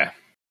 Yeah.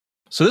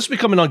 So this will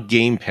be coming on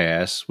Game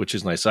Pass, which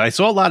is nice. I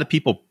saw a lot of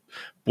people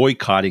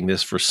boycotting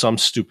this for some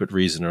stupid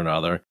reason or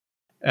another.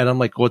 And I'm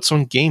like, well, it's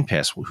on Game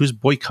Pass. Well, who's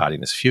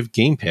boycotting this? If you have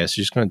Game Pass,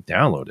 you're just going to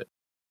download it.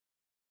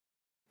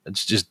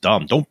 It's just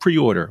dumb. Don't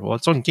pre-order. Well,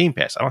 it's on Game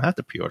Pass. I don't have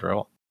to pre-order.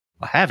 I'll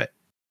have it.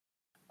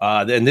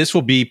 And this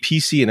will be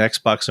PC and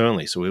Xbox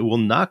only, so it will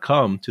not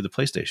come to the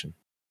PlayStation.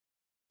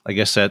 I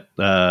guess that it's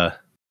one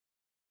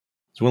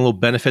of the little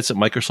benefits that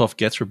Microsoft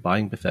gets for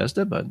buying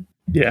Bethesda, but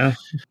yeah.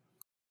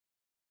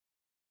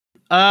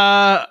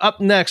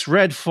 Up next,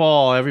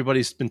 Redfall.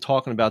 Everybody's been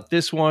talking about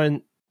this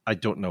one. I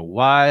don't know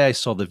why. I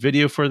saw the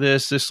video for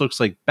this. This looks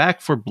like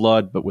Back 4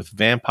 Blood, but with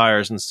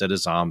vampires instead of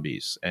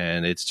zombies.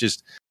 And it's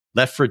just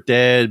Left 4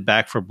 Dead,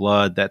 Back 4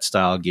 Blood, that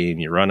style game.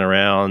 You run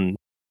around,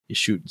 you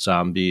shoot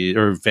zombies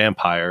or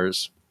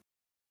vampires.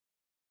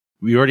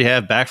 We already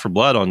have Back 4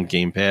 Blood on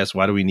Game Pass.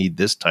 Why do we need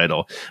this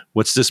title?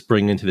 What's this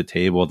bringing to the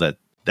table that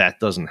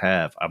doesn't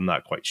have? I'm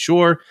not quite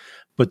sure,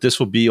 but this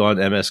will be on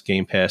MS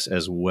Game Pass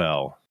as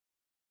well.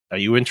 Are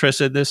you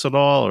interested in this at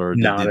all? Or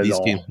not at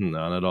all.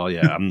 Not at all.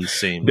 Yeah, I'm the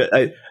same.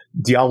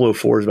 Diablo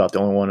 4 is about the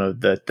only one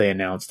that they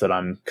announced that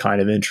I'm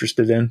kind of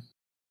interested in.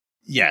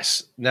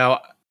 Yes. Now,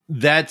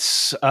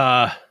 that's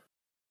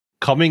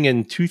coming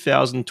in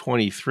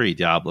 2023,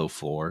 Diablo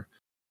 4,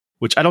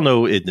 which I don't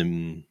know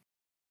in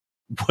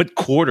what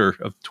quarter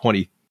of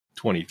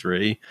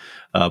 2023,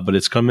 but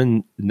it's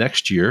coming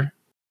next year.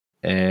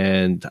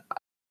 And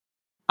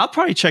I'll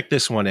probably check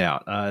this one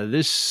out.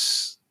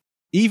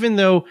 Even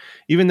though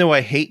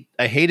I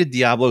hated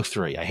Diablo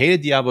 3. I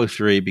hated Diablo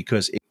 3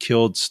 because it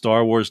killed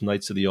Star Wars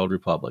Knights of the Old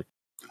Republic.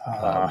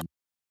 Or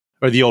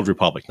the Old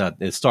Republic, not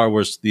Star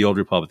Wars the Old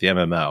Republic, the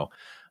MMO.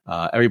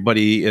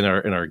 Everybody in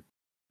our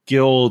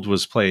guild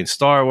was playing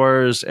Star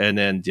Wars, and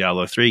then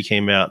Diablo 3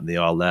 came out and they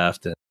all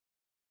left, and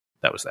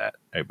that was that.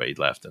 Everybody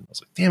left, and I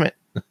was like, damn it.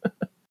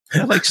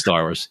 I like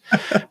Star Wars.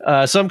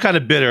 So I'm kind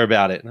of bitter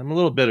about it. I'm a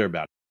little bitter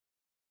about it.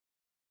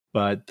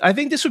 But I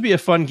think this would be a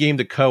fun game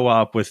to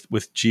co-op with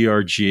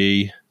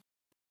GRG.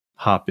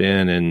 Hop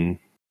in and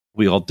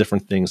we all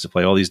different things to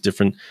play, all these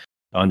different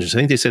dungeons. I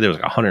think they said there was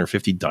like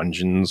 150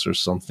 dungeons or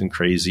something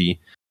crazy.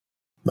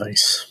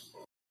 Nice.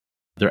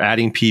 They're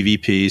adding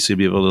PvP, so you'll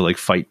be able to like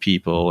fight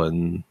people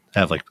and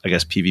have like, I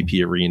guess,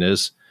 PvP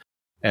arenas.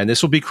 And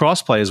this will be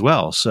crossplay as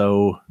well.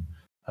 So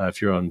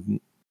if you're on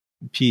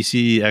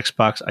PC,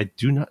 Xbox,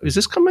 is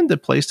this coming to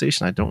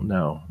PlayStation? I don't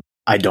know.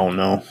 I don't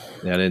know.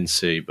 Yeah, I didn't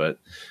see, but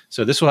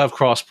so this will have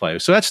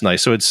crossplay. So that's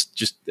nice. So it's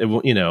just, it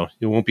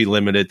won't be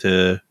limited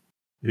to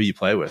who you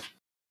play with.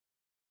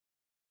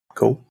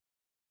 Cool.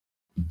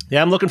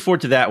 Yeah, I'm looking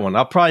forward to that one.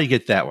 I'll probably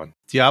get that one.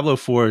 Diablo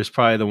 4 is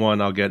probably the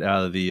one I'll get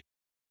out of the,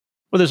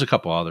 well, there's a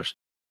couple others.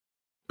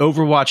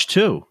 Overwatch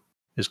 2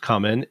 is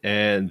coming,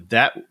 and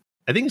that,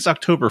 I think it's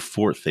October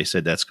 4th. They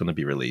said that's going to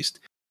be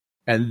released.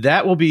 And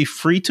that will be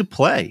free to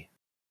play.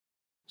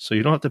 So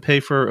you don't have to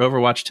pay for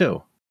Overwatch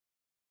 2.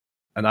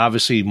 And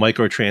obviously,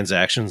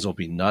 microtransactions will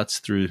be nuts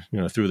through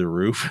the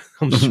roof.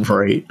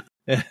 Right.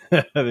 I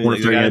mean,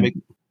 you gotta make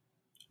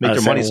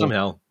their money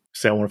somehow.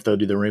 So I wonder if they'll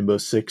do the Rainbow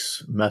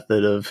Six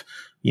method of,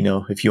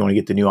 if you want to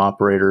get the new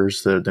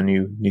operators, the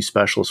new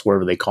specialists,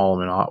 whatever they call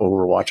them in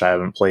Overwatch. I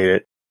haven't played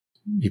it.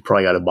 You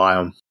probably got to buy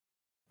them.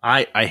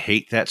 I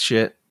hate that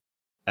shit.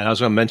 And I was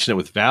going to mention it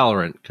with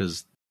Valorant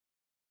because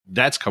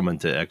that's coming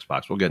to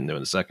Xbox. We'll get into it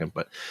in a second.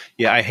 But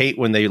yeah, I hate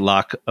when they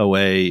lock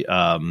away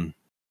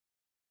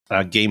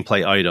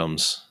gameplay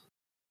items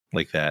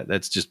like that.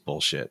 That's just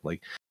bullshit.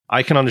 Like,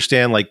 I can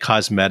understand like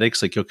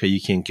cosmetics, like, okay, you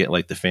can't get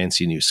like the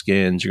fancy new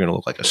skins. You're going to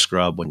look like a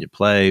scrub when you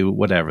play,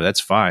 whatever. That's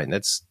fine.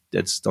 That's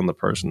on the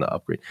person to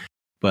upgrade.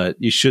 But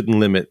you shouldn't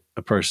limit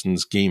a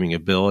person's gaming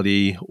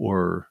ability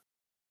or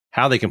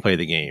how they can play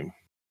the game.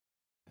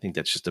 I think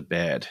that's just a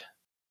bad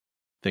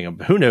thing.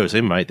 Who knows?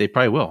 They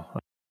probably will.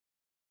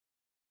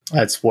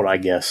 That's what I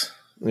guess.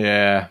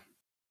 Yeah.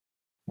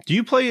 Do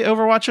you play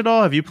Overwatch at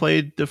all? Have you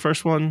played the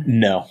first one?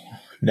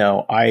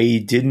 No,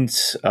 I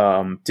didn't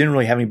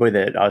really have anybody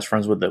that I was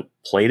friends with that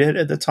played it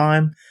at the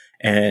time.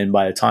 And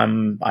by the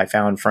time I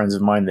found friends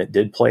of mine that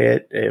did play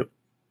it,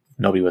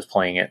 nobody was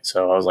playing it.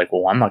 So I was like,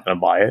 well, I'm not going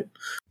to buy it.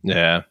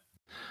 Yeah.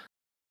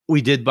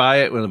 We did buy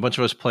it when a bunch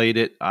of us played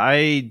it.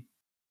 I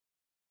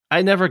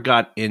never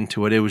got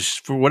into it. It was,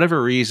 for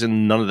whatever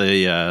reason, none of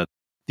the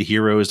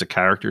heroes, the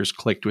characters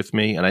clicked with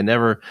me. And I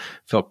never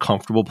felt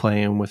comfortable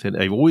playing with it.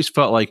 I've always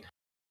felt like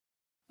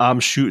I'm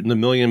shooting a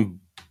million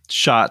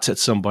shots at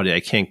somebody.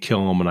 I can't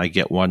kill them and I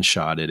get one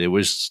shotted. It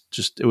was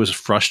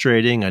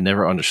frustrating. I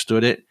never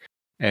understood it.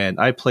 And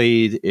I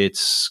played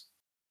its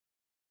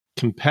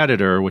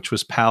competitor, which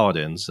was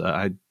Paladins.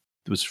 It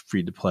was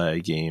free to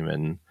play game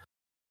and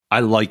I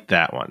liked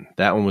that one.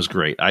 That one was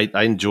great. I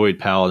enjoyed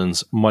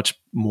Paladins much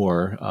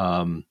more.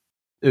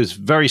 It was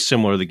very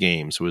similar to the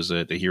games. It was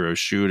the hero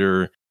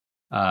shooter.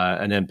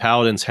 And then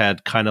Paladins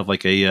had kind of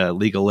like a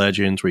League of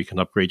Legends where you can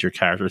upgrade your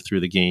character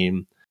through the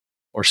game.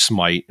 Or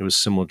Smite. It was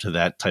similar to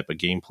that type of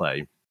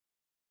gameplay.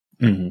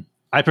 Mm-hmm.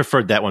 I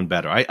preferred that one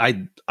better.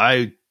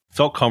 I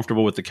felt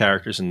comfortable with the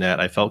characters in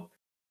that. I felt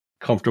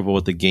comfortable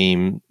with the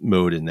game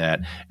mode in that.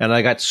 And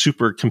I got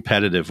super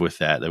competitive with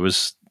that. It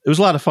was a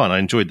lot of fun. I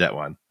enjoyed that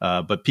one.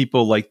 But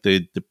people liked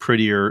the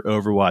prettier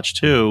Overwatch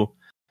 2.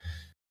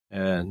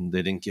 And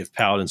they didn't give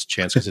Paladins a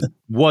chance because it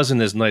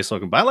wasn't as nice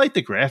looking. But I liked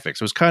the graphics.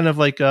 It was kind of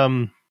like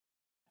it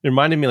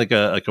reminded me like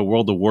a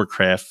World of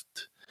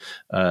Warcraft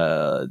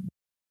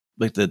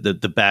like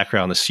the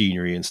background, the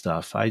scenery and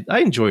stuff. I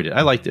enjoyed it.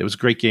 I liked it. It was a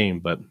great game,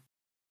 but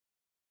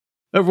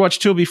Overwatch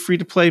 2 will be free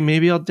to play.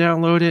 Maybe I'll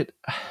download it.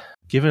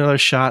 Give it another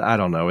shot. I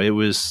don't know.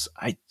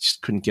 I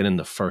just couldn't get in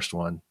the first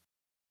one.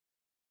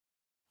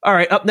 All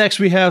right, up next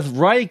we have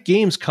Riot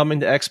Games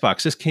coming to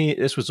Xbox.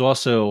 This was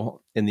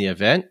also in the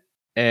event,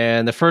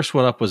 and the first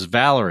one up was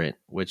Valorant,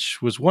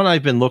 which was one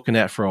I've been looking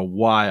at for a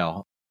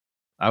while.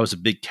 I was a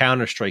big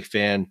Counter-Strike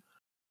fan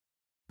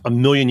a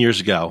million years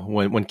ago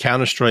when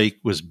Counter-Strike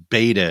was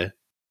beta.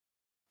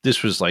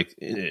 This was like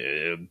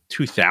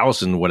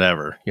 2000,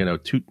 whatever,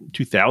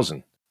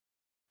 2000.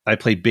 I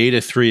played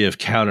beta 3 of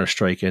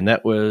Counter-Strike, and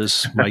that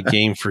was my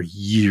game for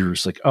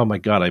years. Like, oh my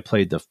God, I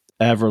played the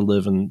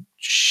ever-living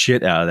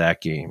shit out of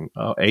that game.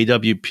 Oh,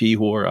 AWP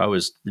whore, I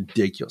was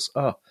ridiculous.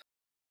 Oh,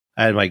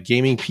 I had my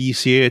gaming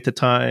PC at the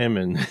time,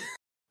 and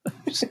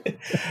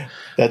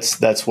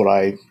that's what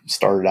I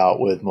started out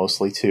with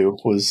mostly too.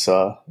 Was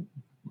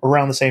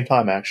around the same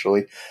time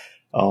actually.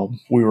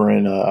 We were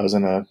in. I was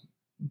in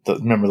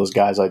remember those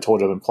guys I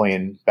told you I've been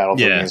playing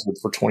Battlefield games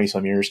with for 20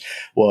 some years.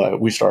 Well,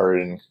 we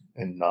started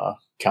in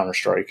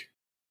Counter-Strike.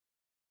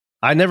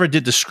 I never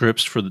did the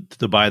scripts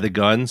to buy the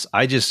guns.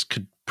 I just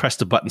could press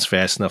the buttons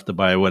fast enough to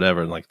buy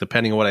whatever. And like,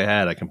 depending on what I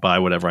had, I can buy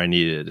whatever I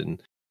needed.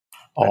 And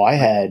I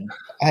had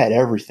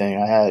everything.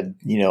 I had,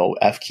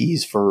 F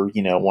keys for,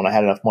 when I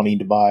had enough money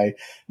to buy.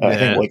 I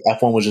think like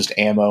F1 was just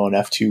ammo, and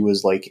F2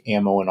 was like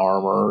ammo and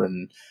armor,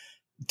 and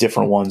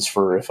different ones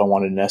for if I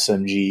wanted an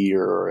SMG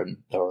or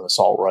an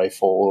assault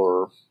rifle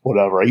or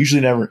whatever. I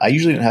usually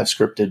didn't have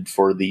scripted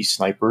for the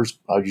snipers.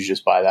 I would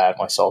just buy that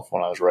myself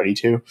when I was ready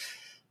to.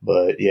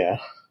 But yeah.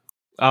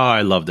 Oh,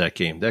 I love that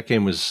game. That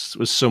game was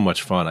so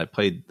much fun. I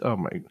played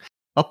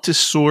up to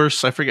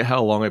Source. I forget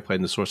how long I played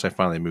in the Source. I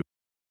finally moved.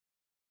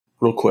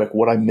 Real quick,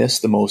 what I miss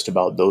the most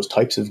about those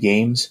types of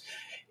games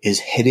is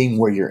hitting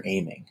where you're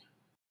aiming.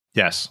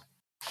 Yes.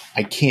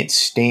 I can't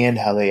stand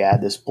how they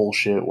add this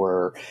bullshit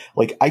where,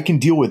 like, I can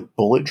deal with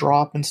bullet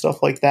drop and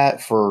stuff like that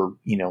for,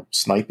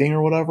 sniping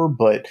or whatever,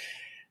 but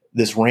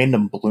this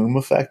random bloom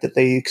effect that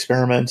they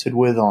experimented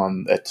with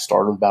at the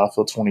start of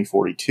Battlefield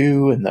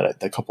 2042 and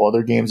that a couple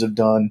other games have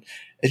done,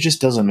 it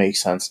just doesn't make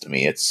sense to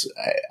me.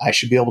 I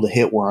should be able to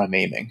hit where I'm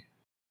aiming.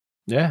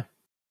 Yeah.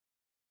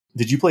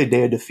 Did you play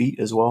Day of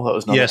Defeat as well? That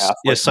was another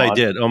yes, I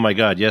did. Oh my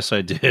God, yes,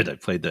 I did. I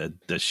played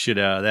the shit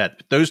out of that.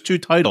 But those two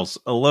titles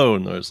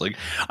alone, I was like,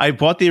 I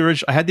bought the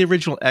original. I had the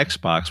original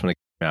Xbox when it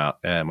came out,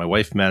 and my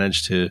wife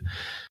managed to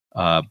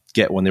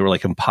get one. They were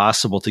like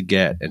impossible to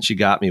get, and she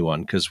got me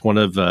one because one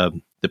of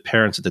the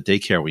parents at the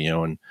daycare we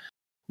own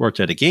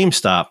worked at a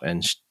GameStop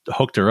and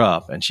hooked her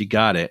up, and she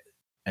got it.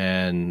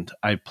 And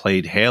I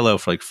played Halo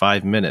for like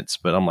 5 minutes,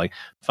 but I'm like,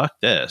 fuck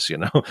this,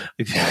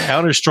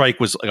 Counter-Strike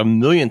was like a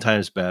million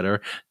times better.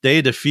 Day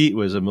of Defeat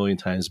was a million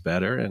times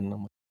better. And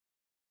I'm like,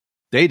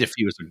 Day of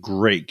Defeat was a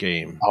great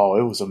game. Oh,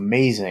 it was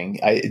amazing.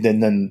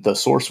 Then the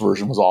Source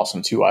version was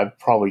awesome too. I've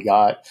probably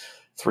got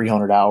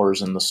 300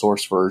 hours in the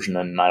Source version,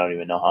 and I don't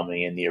even know how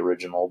many in the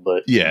original,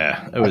 but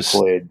yeah, I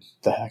played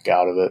the heck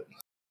out of it.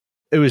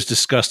 It was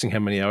disgusting how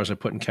many hours I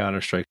put in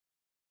Counter-Strike.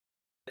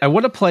 I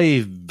want to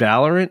play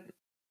Valorant,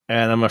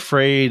 and I'm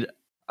afraid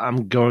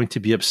I'm going to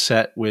be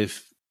upset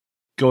with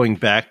going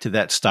back to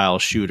that style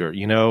shooter.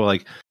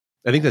 Like,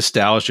 I think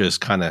nostalgia has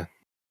kind of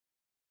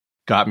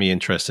got me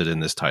interested in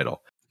this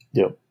title.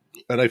 Yep.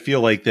 And I feel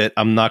like that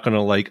I'm not going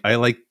to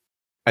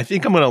I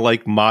think I'm going to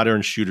like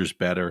modern shooters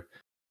better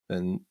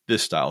than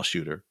this style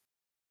shooter.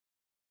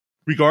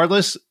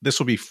 Regardless, this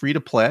will be free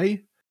to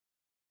play,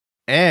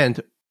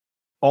 and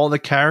all the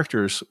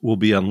characters will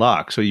be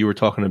unlocked. So you were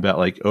talking about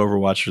like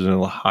Overwatch is going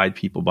to hide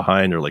people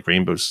behind, or like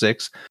Rainbow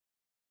Six.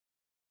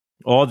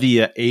 All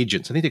the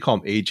agents, I think they call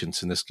them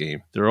agents in this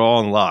game, they're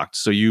all unlocked.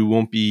 So you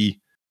won't be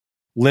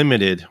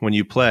limited when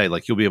you play.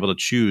 Like, you'll be able to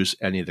choose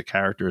any of the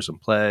characters and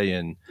play.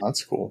 And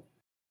that's cool.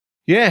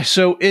 Yeah,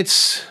 so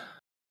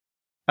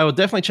I will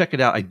definitely check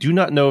it out. I do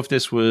not know if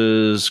this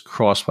was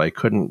crossplay. I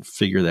couldn't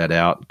figure that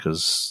out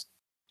because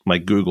my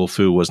Google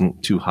foo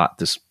wasn't too hot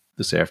this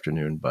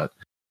afternoon, but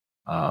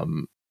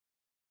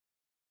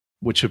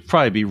which would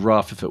probably be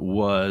rough if it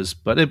was,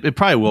 but it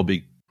probably will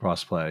be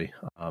crossplay.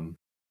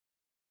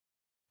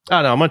 I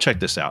don't know. I'm going to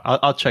check this out.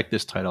 I'll check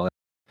this title out.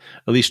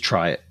 At least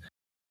try it.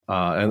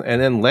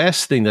 And then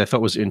last thing that I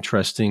thought was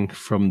interesting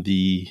from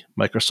the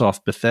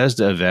Microsoft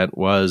Bethesda event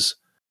was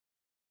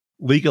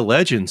League of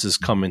Legends is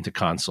coming to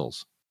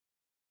consoles.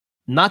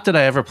 Not that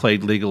I ever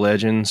played League of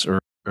Legends or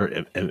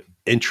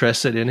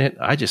interested in it.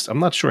 I'm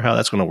not sure how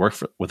that's going to work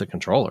with a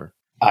controller.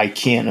 I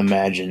can't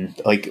imagine.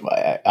 Like,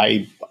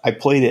 I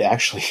played it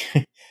actually.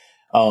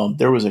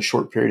 There was a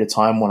short period of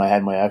time when I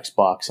had my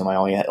Xbox, and my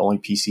only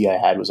PC I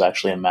had was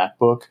actually a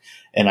MacBook.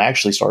 And I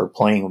actually started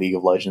playing League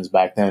of Legends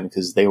back then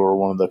because they were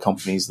one of the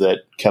companies that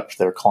kept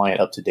their client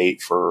up to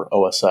date for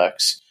OS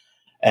X.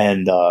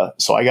 And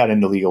so I got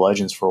into League of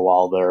Legends for a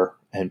while there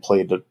and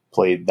played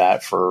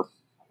that for,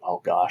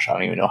 oh gosh, I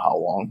don't even know how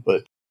long.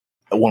 But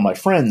one of my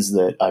friends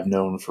that I've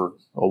known for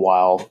a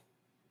while,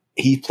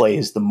 he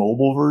plays the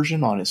mobile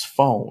version on his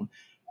phone.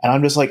 And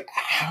I'm just like,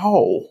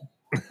 how?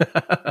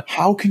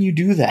 How can you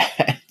do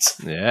that?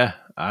 Yeah,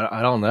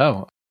 I don't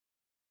know.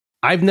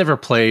 I've never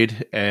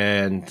played,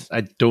 and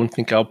I don't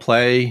think I'll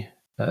play.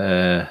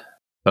 I'm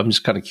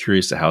just kind of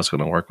curious to how it's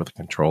going to work with a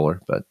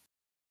controller, but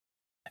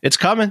it's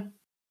coming.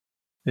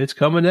 It's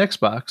coming to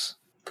Xbox.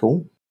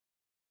 Cool.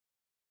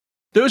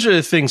 Those are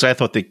the things I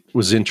thought that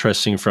was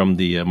interesting from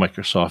the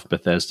Microsoft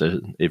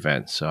Bethesda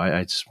event. So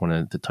I just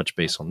wanted to touch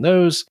base on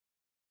those.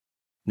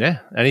 Yeah.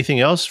 Anything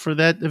else for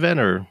that event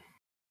or?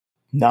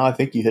 No, I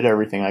think you hit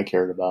everything I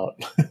cared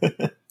about.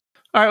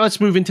 All right,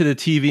 let's move into the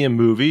TV and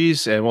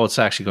movies. And well, it's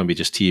actually going to be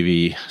just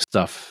TV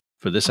stuff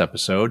for this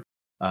episode.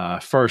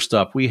 First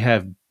up, we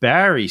have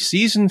Barry.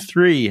 Season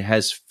 3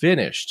 has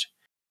finished.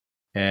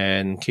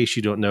 And in case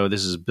you don't know,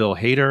 this is Bill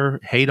Hader.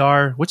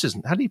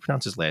 How do you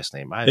pronounce his last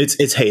name?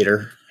 It's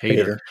Hader.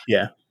 Hader.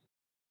 Yeah.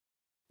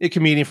 A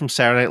comedian from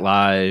Saturday Night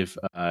Live.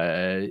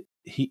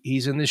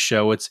 He's in this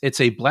show.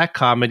 It's a black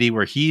comedy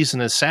where he's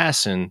an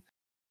assassin.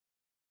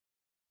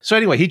 So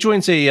anyway, he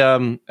joins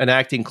an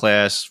acting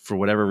class for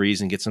whatever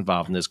reason, gets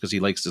involved in this because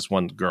he likes this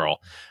one girl.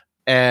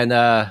 And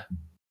the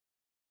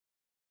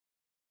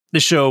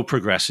show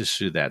progresses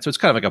through that. So it's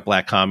kind of like a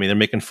black comedy. They're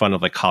making fun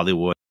of like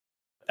Hollywood,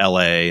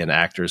 LA, and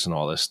actors and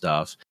all this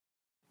stuff.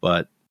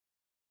 But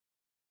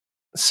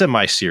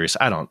semi-serious.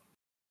 I don't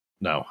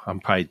know. I'm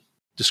probably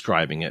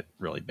describing it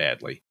really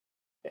badly.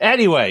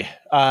 Anyway,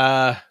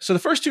 so the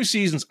first 2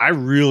 seasons I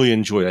really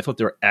enjoyed. I thought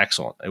they were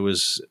excellent. It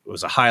was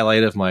a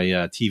highlight of my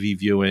TV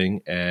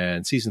viewing,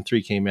 and season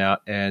 3 came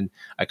out, and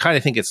I kind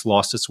of think it's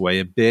lost its way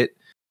a bit.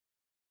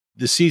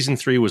 The season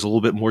 3 was a little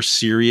bit more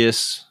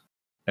serious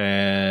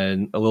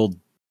and a little,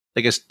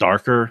 I guess,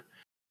 darker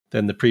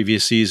than the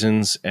previous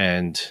seasons,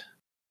 and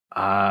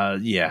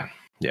yeah.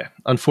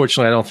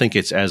 Unfortunately, I don't think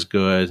it's as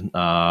good.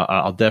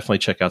 I'll definitely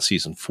check out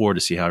season 4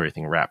 to see how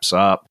everything wraps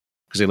up,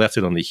 because they left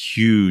it on the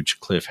huge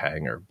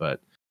cliffhanger,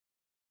 but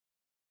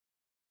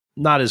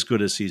not as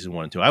good as season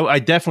 1 and 2. I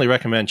definitely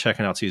recommend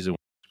checking out season 1.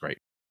 It's great.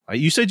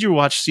 You said you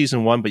watched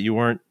season 1, but you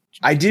weren't.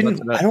 I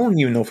didn't. I don't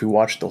even know if we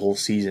watched the whole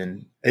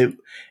season. It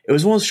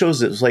was one of those shows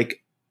that was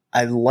like,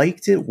 I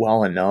liked it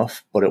well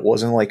enough, but it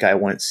wasn't like I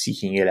went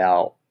seeking it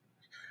out.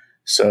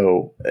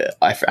 So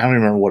I don't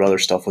remember what other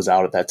stuff was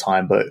out at that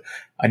time, but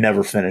I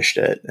never finished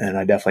it, and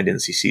I definitely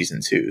didn't see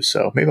season 2.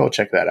 So maybe I'll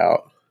check that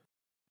out.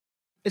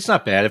 It's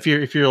not bad if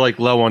you're like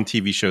low on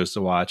TV shows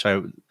to watch.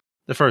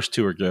 The first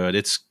 2 are good.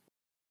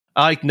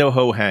 I like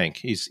NoHo Hank.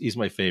 He's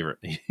my favorite.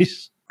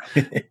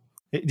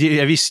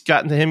 Have you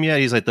gotten to him yet?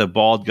 He's like the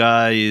bald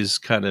guy. He's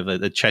kind of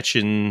a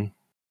Chechen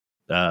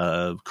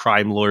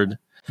crime lord.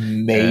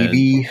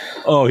 Maybe.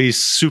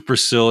 He's super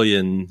silly,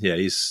 and yeah,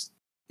 he's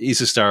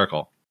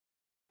hysterical.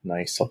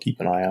 Nice. I'll keep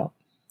an eye out.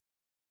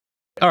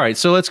 All right,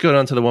 so let's go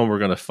on to the one we're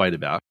going to fight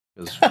about,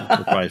 because we'll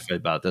probably fight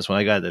about this one.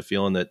 I got the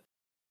feeling that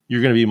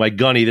you're going to be my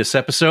gunny this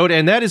episode,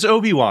 and that is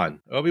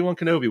Obi-Wan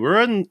Kenobi.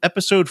 We're on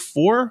episode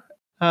 4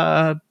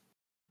 at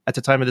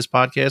the time of this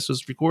podcast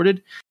was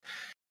recorded.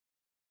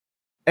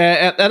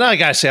 And I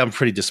got to say, I'm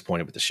pretty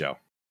disappointed with the show.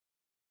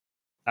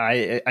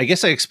 I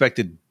guess I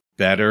expected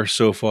better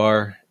so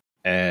far,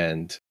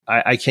 and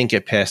I can't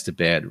get past the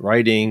bad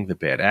writing, the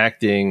bad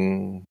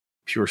acting,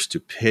 pure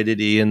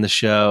stupidity in the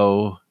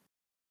show.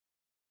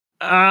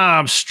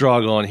 I'm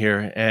struggling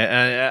here,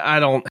 and I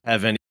don't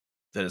have any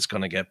that it's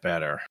going to get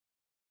better.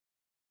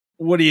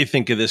 What do you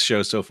think of this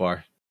show so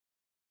far?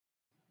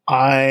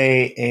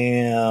 I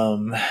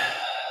am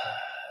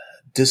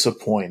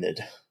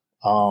disappointed.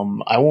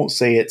 I won't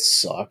say it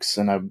sucks,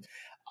 and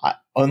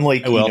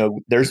unlike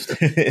there's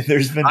been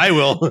there's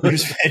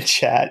been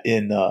chat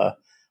in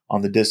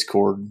on the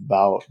Discord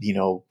about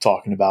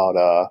talking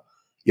about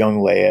young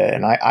Leia,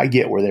 and I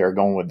get where they're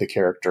going with the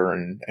character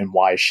and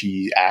why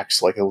she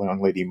acts like a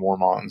young lady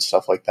Mormont and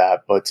stuff like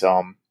that, but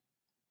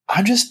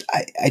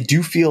I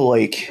do feel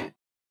like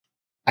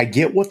I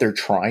get what they're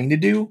trying to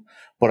do,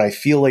 but I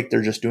feel like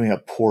they're just doing a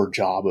poor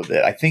job of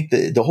it. I think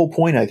the whole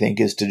point,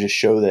 is to just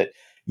show that,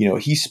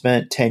 he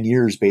spent 10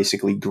 years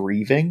basically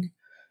grieving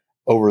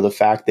over the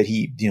fact that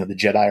the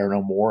Jedi are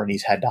no more, and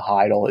he's had to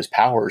hide all his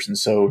powers. And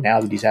so now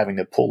that he's having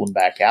to pull them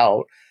back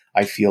out,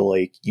 I feel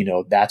like,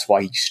 that's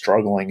why he's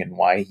struggling, and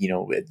why,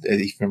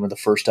 remember the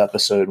first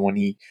episode when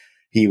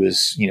he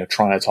was,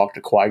 trying to talk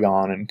to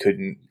Qui-Gon and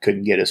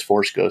couldn't get his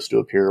Force Ghost to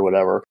appear or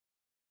whatever.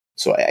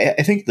 So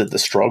I think that the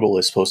struggle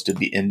is supposed to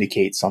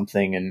indicate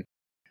something. And,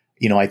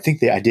 I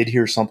think I did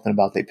hear something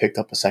about they picked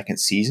up a second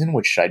season,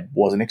 which I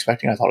wasn't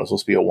expecting. I thought it was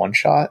supposed to be a one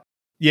shot.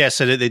 Yeah,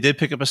 so they did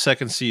pick up a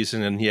second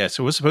season, and yes,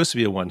 it was supposed to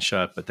be a one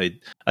shot, but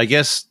I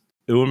guess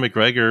Ewan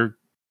McGregor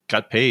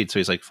got paid, so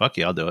he's like, fuck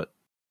yeah, I'll do it.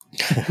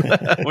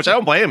 Which I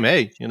don't blame him.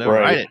 Hey,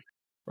 right.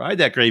 Ride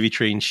that gravy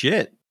train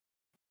shit.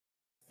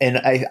 And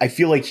I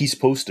feel like he's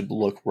supposed to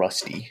look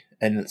rusty.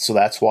 And so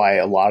that's why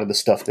a lot of the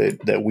stuff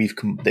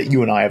that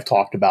you and I have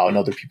talked about and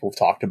other people have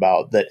talked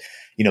about that,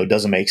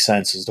 doesn't make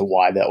sense as to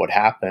why that would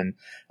happen.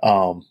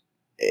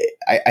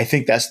 I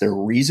think that's their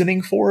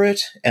reasoning for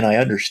it. And I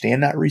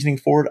understand that reasoning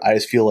for it. I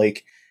just feel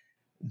like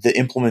the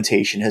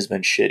implementation has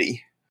been shitty.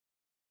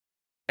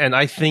 And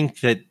I think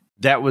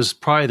that was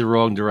probably the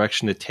wrong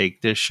direction to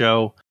take this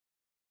show.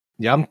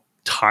 Yeah,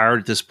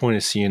 tired at this point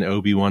of seeing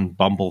Obi-Wan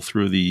bumble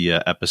through the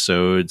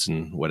episodes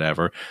and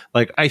whatever.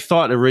 Like, I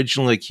thought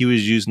originally like he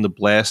was using the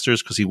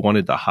blasters because he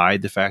wanted to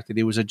hide the fact that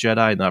he was a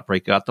Jedi and not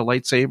break out the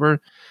lightsaber.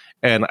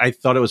 And I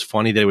thought it was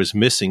funny that it was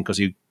missing because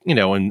he, you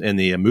know, in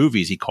the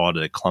movies, he called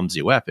it a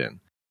clumsy weapon.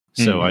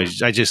 So I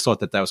just thought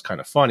that was kind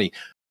of funny.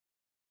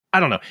 I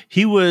don't know.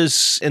 He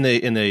was in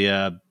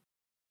the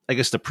I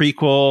guess the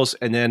prequels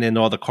and then in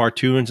all the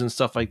cartoons and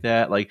stuff like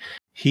that. Like,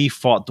 he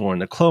fought during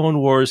the Clone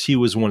Wars. He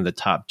was one of the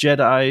top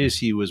Jedis.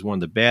 He was one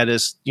of the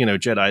baddest, you know,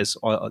 Jedis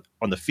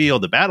on the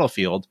field, the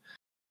battlefield.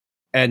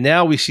 And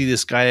now we see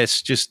this guy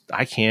that's just,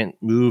 I can't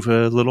move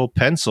a little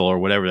pencil or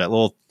whatever, that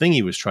little thing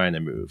he was trying to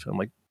move. I'm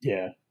like,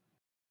 yeah.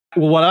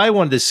 Well, what I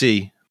wanted to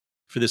see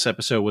for this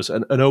episode was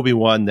an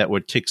Obi-Wan that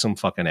would kick some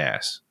fucking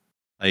ass.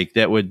 Like,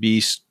 that would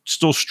be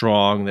still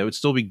strong. That would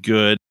still be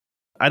good.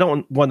 I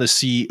don't want to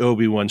see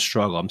Obi-Wan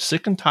struggle. I'm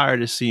sick and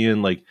tired of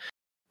seeing, like,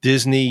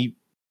 Disney.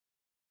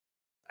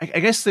 I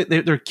guess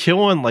they're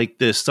killing, like,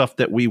 the stuff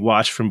that we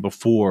watched from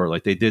before.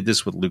 Like, they did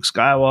this with Luke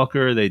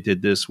Skywalker. They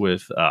did this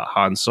with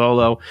Han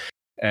Solo.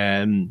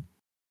 And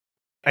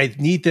I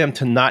need them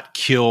to not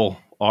kill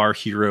our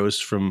heroes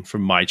from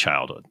my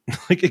childhood.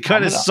 Like, it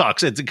kind of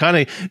sucks. It kind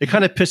of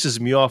pisses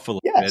me off a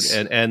little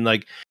bit. And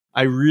like,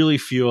 I really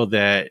feel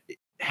that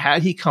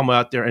had he come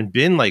out there and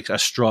been like a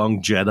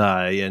strong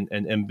Jedi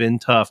and been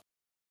tough,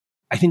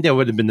 I think that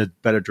would have been the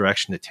better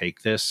direction to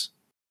take this.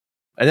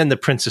 And then the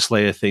Princess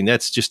Leia thing,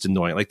 that's just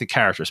annoying. Like, the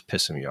character's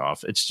pissing me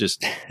off. It's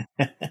just,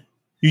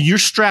 you're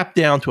strapped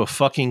down to a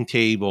fucking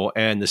table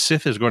and the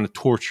Sith is going to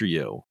torture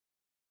you.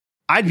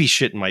 I'd be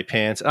shitting my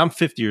pants. I'm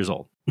 50 years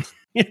old.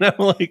 You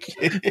know,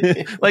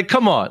 like,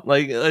 come on.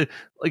 Like,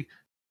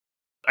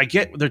 I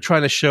get they're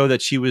trying to show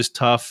that she was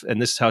tough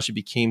and this is how she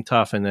became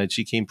tough and that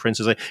she became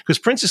Princess Leia. Because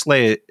Princess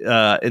Leia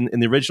in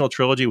the original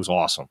trilogy was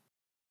awesome.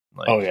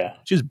 Like, oh, yeah.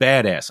 She was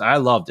badass. I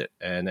loved it.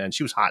 And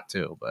she was hot,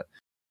 too. But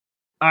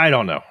I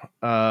don't know.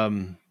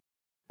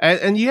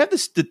 And you have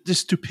this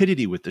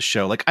stupidity with the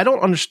show. Like, I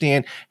don't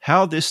understand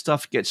how this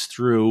stuff gets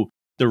through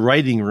the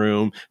writing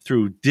room,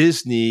 through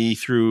Disney,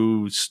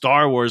 through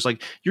Star Wars.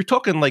 Like, you're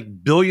talking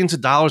like billions of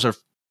dollars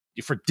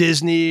for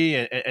Disney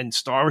and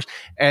Star Wars.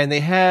 And they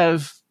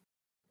have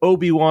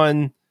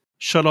Obi-Wan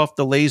shut off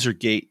the laser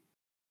gate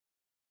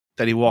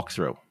that he walked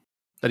through,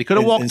 that he could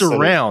have walked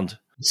around.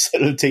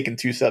 Instead of taking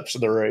 2 steps to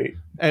the right.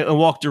 And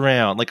walked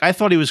around. Like, I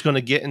thought he was going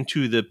to get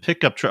into the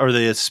pickup truck or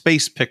the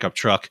space pickup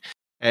truck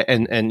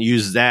and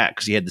use that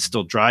because he had to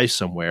still drive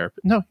somewhere.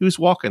 But no, he was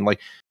walking. Like,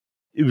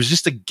 it was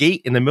just a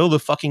gate in the middle of the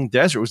fucking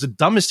desert. It was the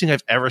dumbest thing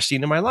I've ever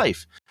seen in my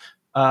life.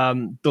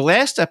 The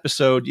last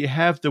episode, you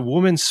have the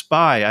woman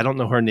spy. I don't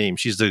know her name.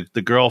 She's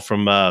the girl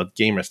from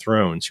Game of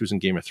Thrones. She was in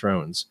Game of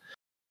Thrones.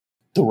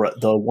 The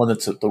one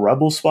that's the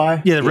rebel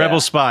spy? Yeah, the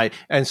rebel spy.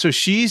 And so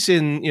she's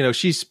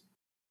she's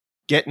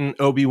getting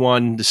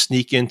Obi-Wan to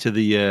sneak into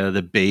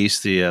the base,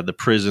 the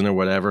prison or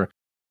whatever.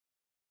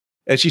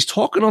 And she's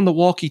talking on the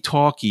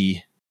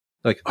walkie-talkie,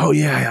 like, oh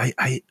yeah,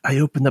 I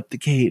opened up the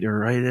gate, or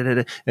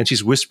right, and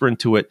she's whispering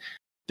to it.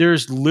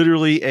 There's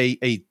literally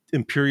a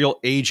Imperial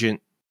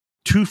agent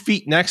 2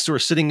 feet next to her,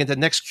 sitting in the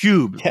next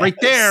cube, right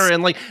there,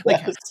 and like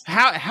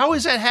how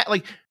is that?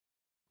 Like,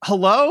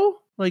 hello,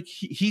 like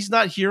he's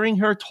not hearing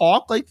her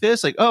talk like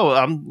this. Like,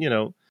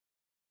 oh,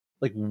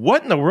 like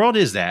what in the world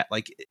is that?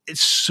 Like,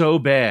 it's so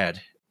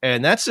bad.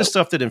 And that's the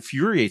stuff that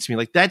infuriates me.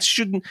 Like, that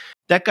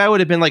guy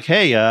would have been like,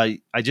 hey,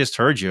 I just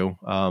heard you.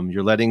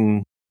 You're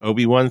letting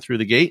Obi-Wan through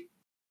the gate?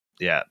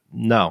 Yeah,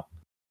 no.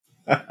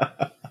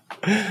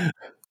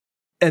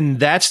 And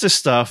that's the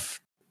stuff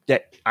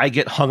that I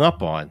get hung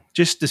up on.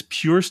 Just this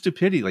pure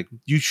stupidity. Like,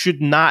 you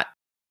should not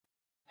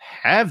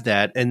have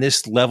that in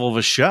this level of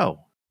a show.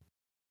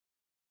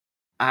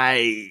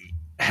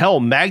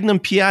 Magnum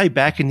PI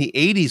back in the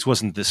 80s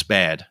wasn't this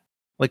bad.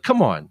 Like,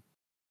 come on.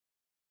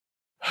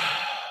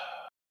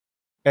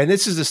 And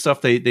this is the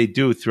stuff they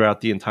do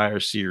throughout the entire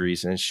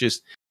series. And it's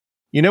just,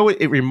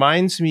 it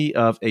reminds me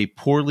of a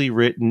poorly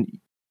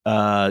written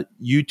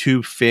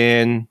YouTube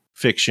fan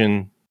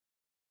fiction,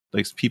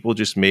 like people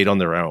just made on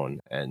their own.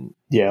 And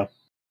yeah,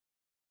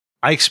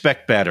 I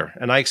expect better.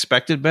 And I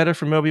expected better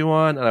from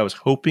Obi-Wan, and I was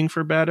hoping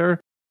for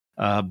better.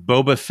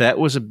 Boba Fett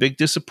was a big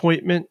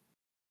disappointment.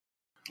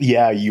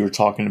 Yeah, you were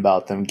talking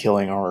about them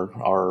killing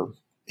our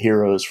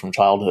heroes from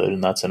childhood,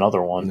 and that's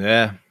another one.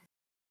 Yeah.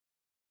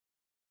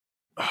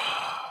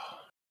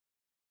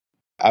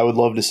 I would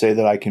love to say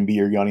that I can be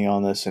your gunny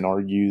on this and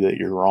argue that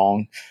you're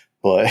wrong,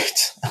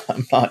 but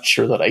I'm not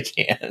sure that I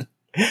can.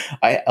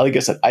 Like I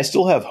said, I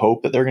still have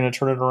hope that they're going to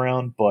turn it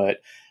around, but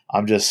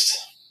I don't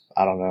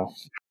know.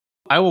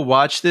 I will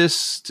watch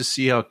this to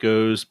see how it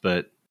goes,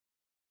 but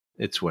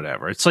it's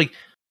whatever. It's like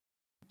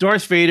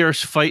Darth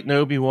Vader's fighting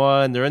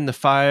Obi-Wan. They're in the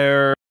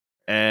fire,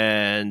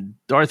 and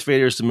Darth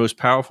Vader's the most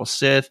powerful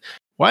Sith.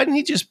 Why didn't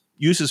he just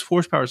use his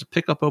force powers to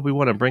pick up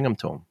Obi-Wan and bring him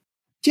to him?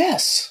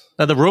 Yes.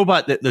 Now the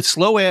robot, the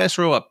slow-ass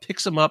robot,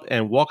 picks him up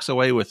and walks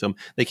away with him.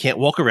 They can't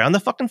walk around the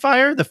fucking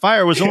fire? The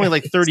fire was only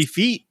like 30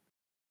 feet.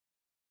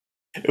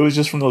 It was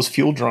just from those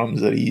fuel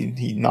drums that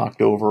he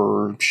knocked over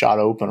or shot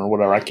open or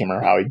whatever. I can't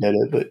remember how he did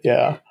it, but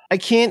yeah. I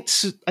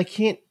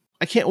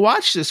can't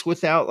watch this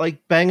without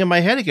like banging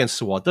my head against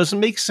the wall. It doesn't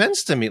make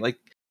sense to me. Like,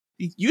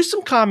 use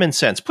some common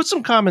sense. Put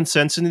some common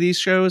sense into these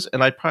shows,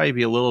 and I'd probably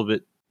be a little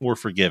bit more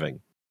forgiving.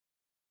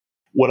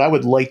 What I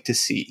would like to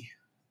see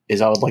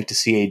is I would like to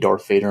see a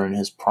Darth Vader in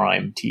his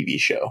prime TV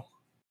show.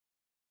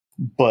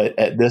 But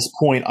at this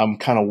point, I'm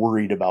kind of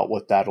worried about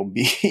what that'll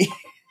be.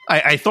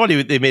 I thought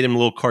they made him a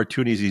little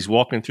cartoony as he's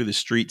walking through the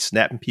street,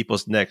 snapping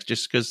people's necks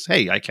just because,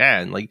 hey, I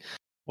can. Like,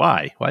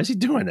 why? Why is he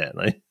doing that?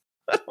 Like,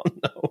 I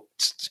don't know.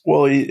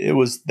 Well, it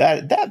was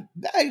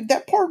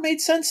that part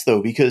made sense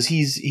though, because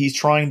he's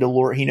trying to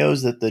lure. He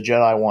knows that the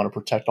Jedi want to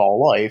protect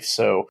all life.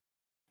 So,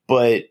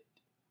 but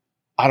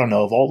I don't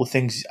know, of all the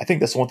things. I think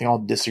that's the one thing I'll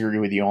disagree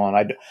with you on.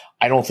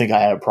 I don't think I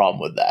had a problem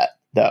with that.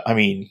 I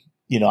mean,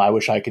 I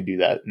wish I could do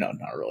that. No,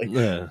 not really.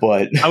 Yeah.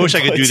 But I wish I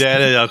could do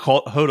that and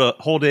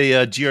hold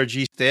a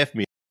GRG staff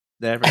meeting.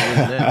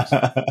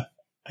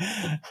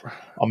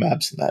 I'm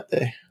absent that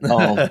day.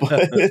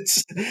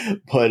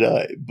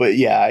 But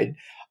yeah,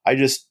 I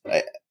just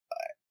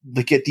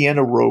like at the end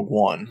of Rogue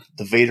One,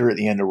 the Vader at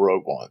the end of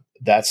Rogue One.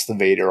 That's the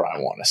Vader I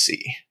want to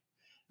see.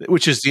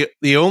 Which is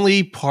the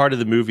only part of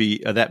the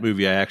movie that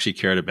movie I actually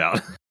cared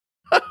about.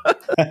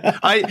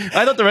 I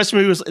thought the rest of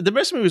the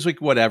movie was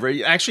like whatever.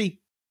 Actually,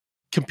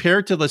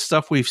 compared to the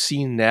stuff we've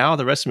seen now,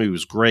 the rest of the movie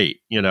was great.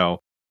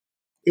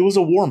 It was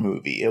a war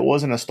movie. It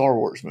wasn't a Star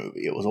Wars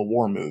movie. It was a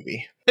war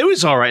movie. It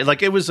was all right.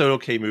 Like, it was an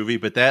okay movie,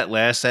 but that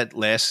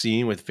last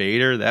scene with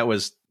Vader, that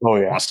was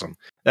awesome.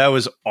 That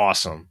was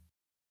awesome.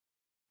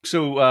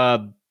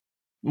 So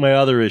my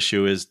other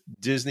issue is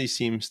Disney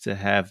seems to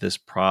have this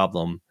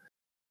problem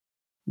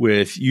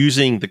with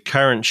using the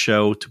current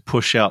show to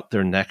push out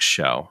their next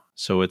show.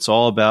 So it's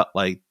all about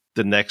like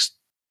the next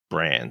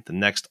brand, the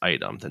next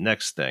item, the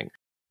next thing.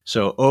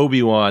 So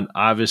Obi-Wan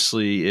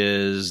obviously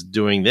is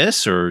doing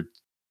this,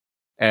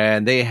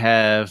 and they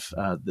have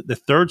the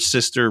third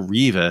sister,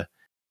 Reva.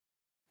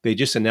 They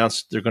just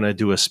announced they're going to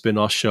do a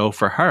spin-off show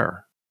for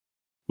her,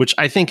 which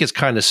I think is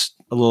kind of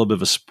a little bit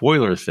of a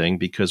spoiler thing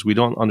because we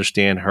don't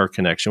understand her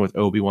connection with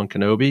Obi-Wan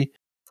Kenobi.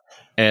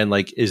 And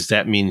like, does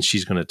that mean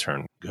she's going to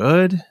turn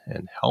good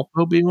and help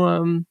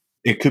Obi-Wan?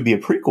 It could be a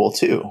prequel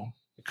too.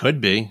 It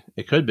could be.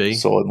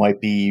 So it might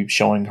be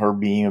showing her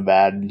being a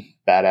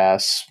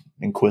badass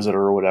Inquisitor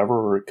or whatever,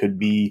 or it could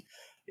be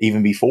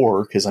even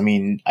before. Because I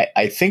mean,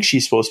 I think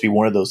she's supposed to be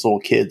one of those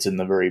little kids in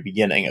the very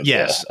beginning of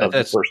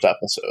the first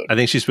episode. I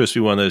think she's supposed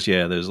to be one of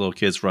those little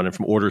kids running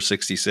from Order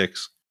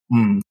 66.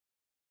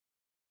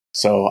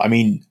 So I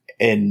mean,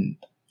 and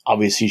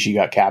obviously she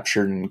got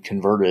captured and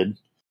converted.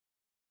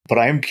 But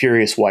I am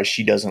curious why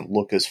she doesn't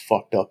look as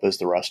fucked up as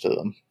the rest of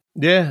them.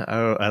 Yeah,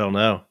 I don't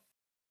know.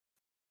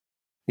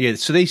 Yeah,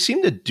 so they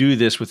seem to do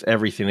this with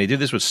everything. They did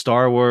this with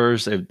Star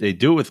Wars. They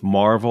do it with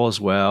Marvel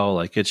as well.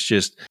 Like, it's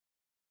just,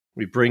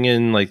 we bring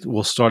in, like,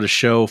 we'll start a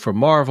show for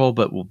Marvel,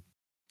 but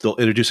they'll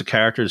introduce a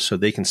character so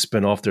they can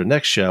spin off their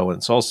next show, and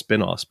it's all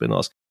spin-offs.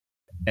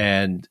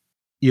 And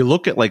you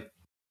look at, like,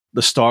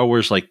 the Star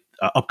Wars, like,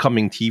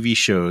 upcoming TV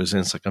shows, and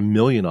it's like a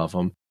million of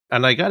them.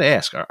 And I got to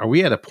ask, are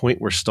we at a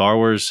point where Star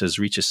Wars has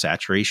reached a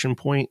saturation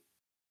point?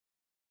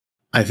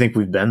 I think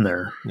we've been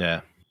there.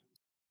 Yeah.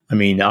 I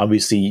mean,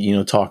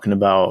 obviously, talking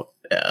about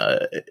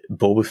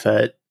Boba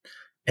Fett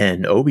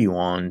and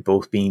Obi-Wan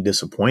both being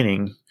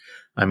disappointing.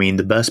 I mean,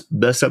 the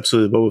best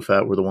episodes of Boba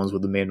Fett were the ones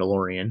with the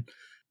Mandalorian.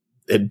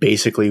 It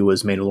basically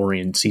was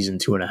Mandalorian season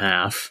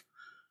 2.5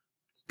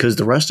 because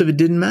the rest of it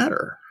didn't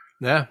matter.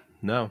 Yeah,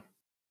 no.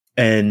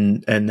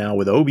 And now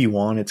with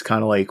Obi-Wan, it's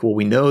kind of like, well,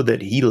 we know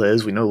that he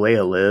lives, we know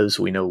Leia lives,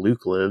 we know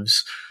Luke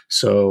lives.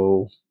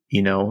 So,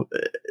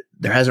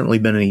 there hasn't really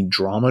been any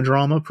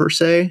drama per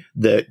se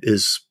that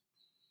is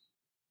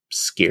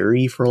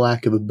scary, for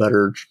lack of a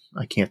better,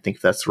 I can't think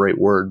if that's the right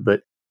word,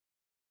 but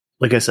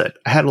like I said,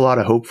 I had a lot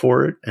of hope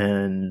for it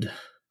and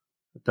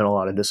been a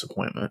lot of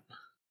disappointment.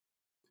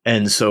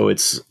 And so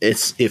it's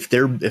if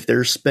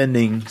they're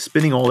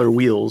spinning all their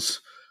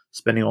wheels,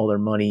 spending all their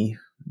money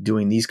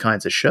doing these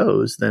kinds of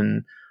shows,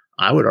 then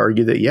I would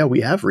argue that, yeah, we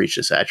have reached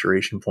a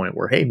saturation point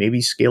where, hey,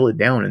 maybe scale it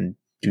down and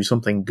do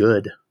something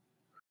good.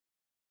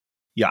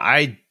 Yeah,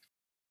 I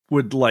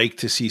would like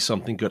to see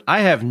something good.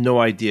 I have no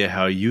idea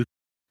how you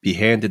be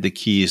handed the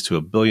keys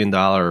to $1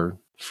 billion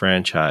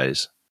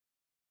franchise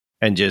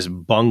and just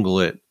bungle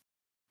it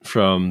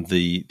from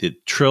the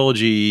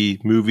trilogy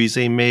movies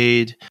they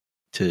made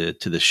to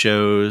the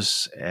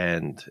shows.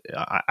 And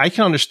I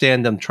can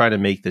understand them trying to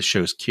make the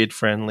shows kid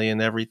friendly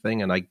and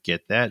everything, and I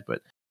get that,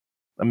 but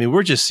I mean,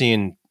 we're just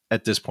seeing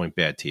at this point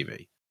bad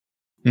TV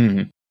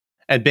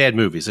and bad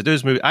movies.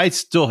 Those movies, I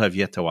still have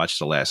yet to watch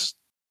the last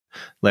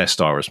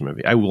Star Wars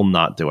movie. I will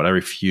not do it. I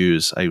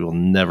refuse. I will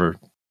never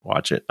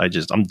watch it.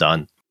 I'm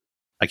done.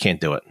 I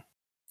can't do it.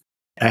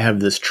 I have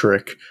this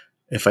trick.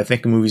 If I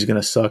think a movie's going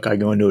to suck, I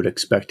go into it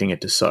expecting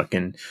it to suck.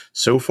 And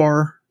so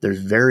far, there's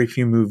very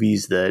few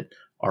movies that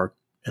are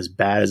as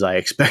bad as I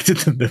expected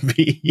them to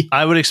be.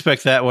 I would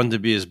expect that one to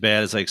be as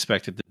bad as I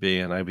expected to be,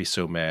 and I'd be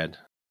so mad.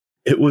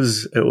 it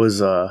was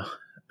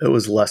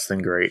less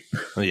than great.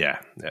 Yeah.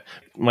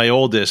 My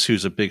oldest,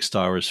 who's a big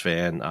Star Wars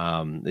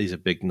fan, he's a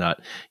big nut.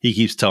 He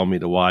keeps telling me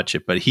to watch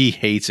it, but he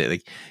hates it.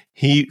 Like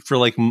he, for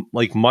like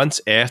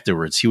months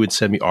afterwards, he would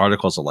send me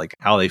articles of like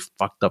how they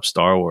fucked up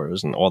Star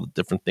Wars and all the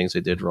different things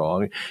they did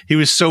wrong. He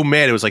was so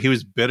mad. It was like he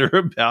was bitter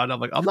about it. I'm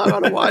like, I'm not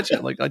going to watch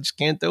it. Like, I just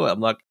can't do it.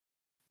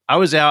 I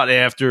was out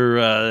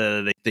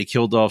after they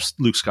killed off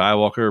Luke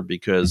Skywalker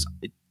because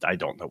I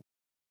don't know.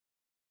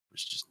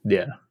 It's just,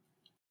 yeah.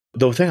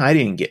 The thing I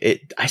didn't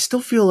get, I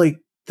still feel like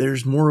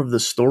there's more of the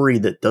story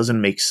that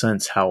doesn't make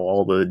sense how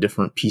all the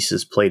different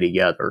pieces play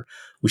together.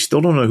 We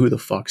still don't know who the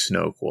fuck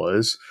Snoke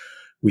was.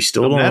 We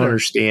still don't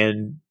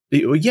understand.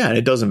 Yeah,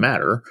 it doesn't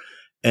matter.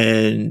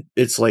 And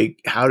it's like,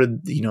 how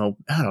did,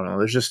 I don't know.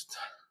 There's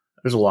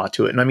a lot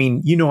to it. And I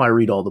mean, I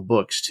read all the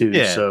books too.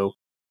 Yeah. So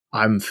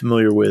I'm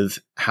familiar with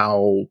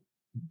how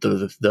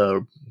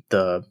the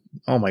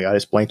oh my God, I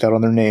just blanked out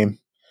on their name.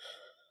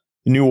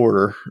 New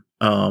Order,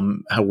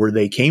 where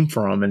they came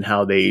from and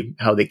how they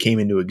came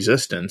into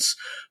existence.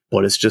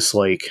 But it's just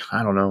like,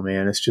 I don't know,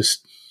 man. It's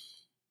just,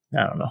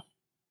 I don't know.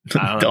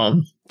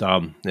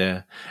 Dumb.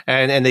 Yeah.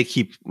 And they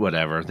keep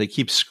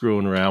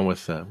screwing around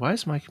with, why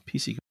is my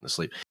PC going to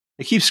sleep?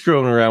 They keep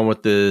screwing around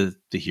with the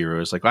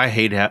heroes. Like, I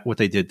hate what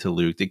they did to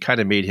Luke. They kind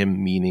of made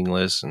him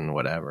meaningless and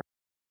whatever.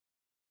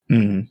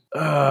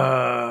 Mm-hmm.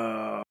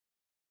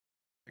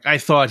 I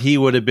thought he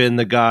would have been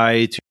the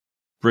guy to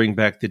bring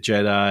back the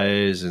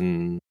Jedis,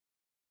 and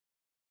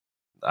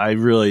I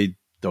really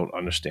don't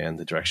understand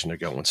the direction they're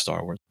going with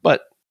Star Wars,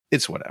 but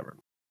it's whatever.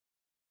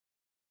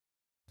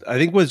 I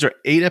think, was there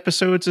 8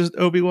 episodes of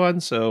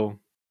Obi-Wan? So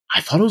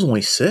I thought it was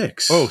only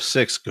 6. Oh,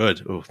 6.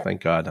 Good. Oh, thank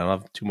God. I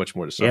don't have too much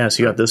more to say. Yeah,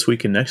 so you got this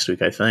week and next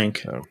week, I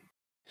think.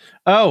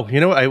 Oh, you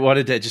know what? I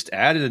wanted to just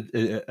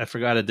add, I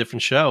forgot a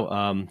different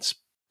show.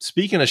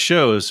 Speaking of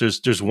shows,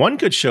 there's one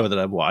good show that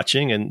I'm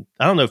watching, and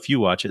I don't know if you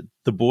watch it,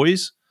 The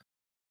Boys.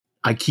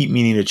 I keep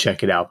meaning to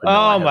check it out. But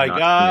oh my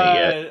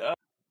God.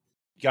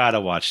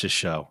 Gotta watch this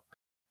show.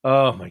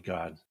 Oh my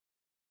God.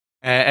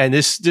 And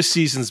this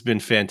season's been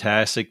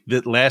fantastic.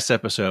 The last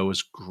episode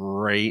was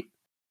great.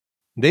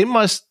 They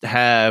must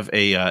have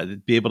be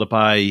able to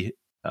buy,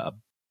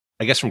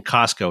 I guess from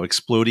Costco,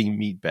 exploding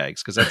meat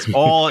bags. Cause that's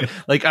all,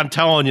 like, I'm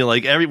telling you,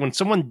 like, when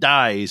someone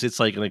dies, it's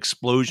like an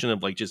explosion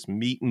of like just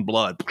meat and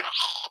blood.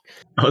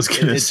 I was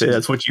going to say,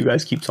 that's what you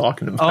guys keep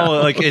talking about.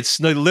 Oh, like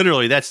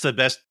literally, that's the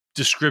best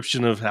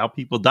description of how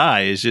people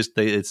die. Is just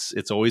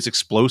it's always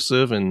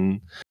explosive and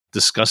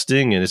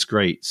disgusting, and it's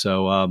great.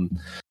 So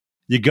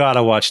you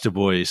gotta watch The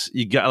Boys.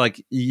 You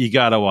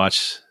gotta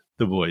watch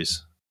The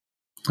Boys.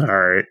 All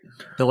right.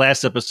 The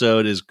last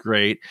episode is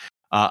great.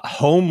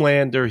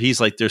 Homelander, he's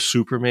like their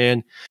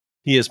Superman.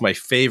 He is my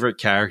favorite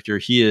character.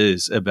 He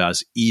is about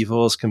as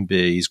evil as can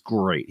be. He's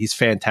great. He's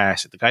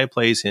fantastic. The guy who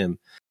plays him,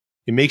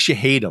 it makes you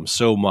hate him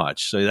so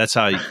much. So that's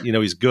how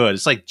he's good.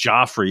 It's like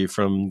Joffrey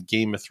from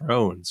Game of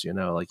Thrones.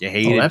 Like you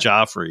hated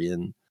Joffrey,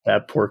 and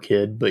that poor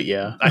kid. But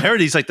yeah, I heard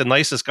he's like the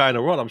nicest guy in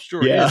the world. I'm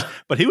sure he is.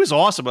 But he was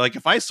awesome. Like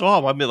if I saw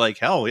him, I'd be like,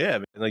 hell yeah,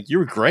 man. Like you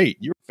were great.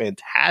 You were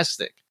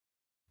fantastic.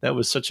 That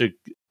was such a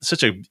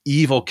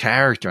evil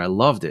character. I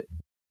loved it.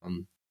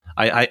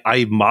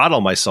 I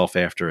model myself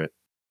after it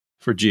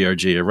for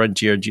GRG. I run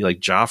GRG like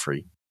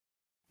Joffrey.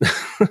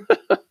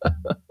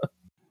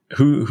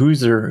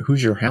 Who's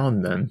your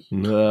hound then?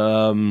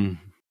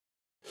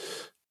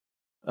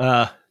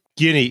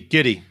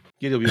 Giddy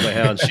will be my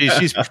hound.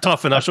 She's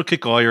tough enough. She'll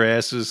kick all your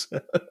asses.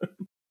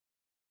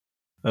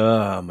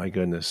 Oh my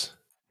goodness.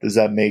 Does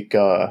that make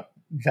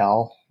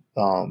Val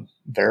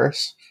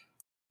Varys?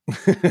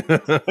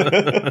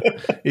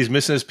 He's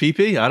missing his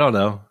pee-pee? I don't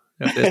know.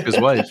 Ask his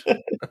wife.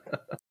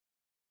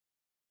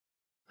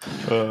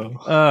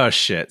 Oh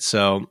shit.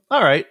 So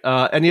all right.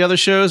 Any other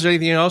shows or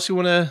anything else you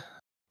want to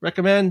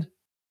recommend?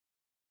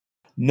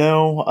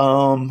 No,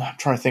 I'm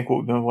trying to think what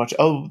we've been watching.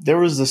 Oh, there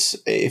was this,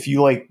 if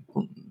you like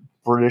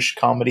British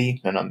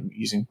comedy, and I'm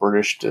using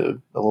British a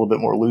little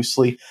bit more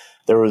loosely,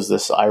 there was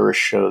this Irish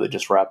show that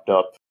just wrapped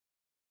up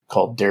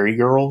called Derry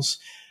Girls,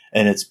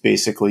 and it's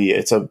basically,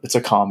 it's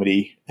a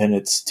comedy, and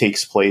it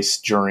takes place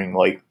during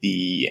like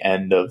the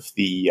end of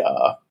the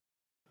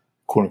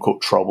quote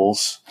unquote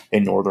troubles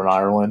in Northern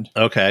Ireland.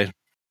 Okay.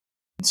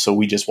 So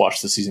we just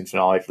watched the season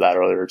finale for that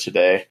earlier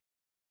today.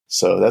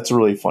 So that's a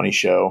really funny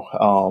show.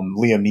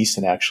 Liam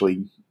Neeson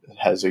actually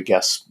has a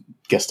guest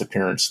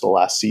appearance the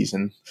last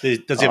season.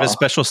 Does he have a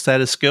special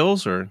set of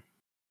skills, or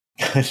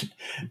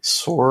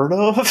sort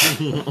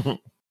of?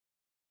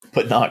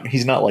 But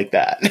he's not like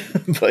that.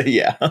 But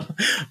yeah.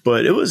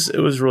 But it was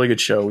a really good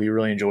show. We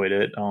really enjoyed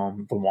it.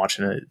 Been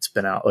watching it. It's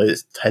been out.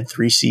 It's had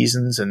 3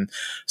 seasons, and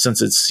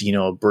since it's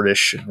a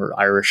British or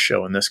Irish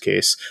show in this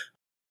case,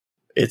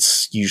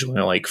 it's usually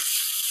like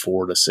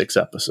 4 to 6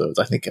 episodes.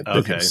 I think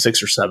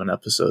 6 or 7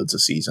 episodes a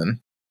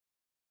season.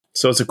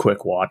 So it's a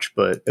quick watch,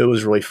 but it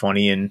was really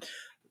funny. And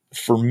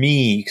for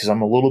me, because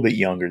I'm a little bit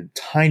younger,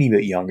 tiny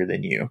bit younger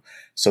than you,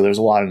 so there's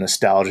a lot of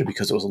nostalgia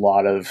because it was a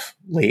lot of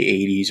late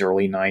 80s,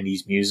 early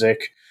 90s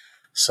music.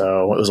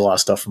 So it was a lot of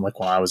stuff from like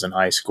when I was in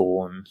high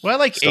school and. Well, I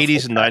like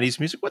 80s and 90s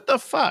music. What the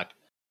fuck?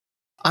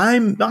 I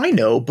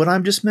know, but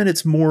I'm just meant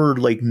it's more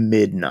like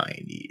mid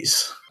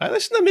 90s. I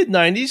listen to mid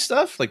 90s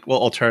stuff, like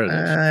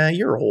alternatives.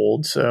 You're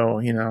old, so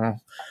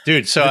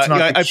dude. So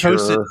I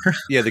posted,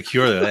 The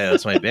Cure. Yeah,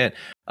 that's my band.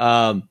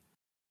 I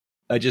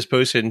just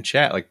posted in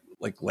chat like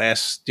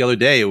the other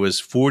day. It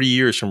was 40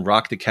 years from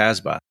Rock the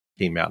Casbah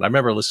came out. I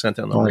remember listening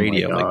to it on the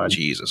radio. Like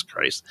Jesus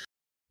Christ,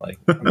 like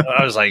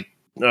I was like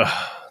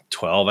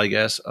 12, I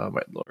guess. Oh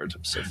my Lord,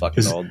 I'm so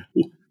fucking old.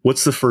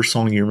 What's the first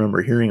song you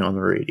remember hearing on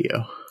the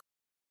radio?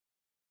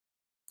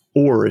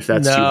 Or if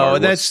that's too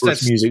hard, that's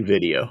first music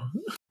video.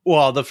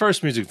 Well, the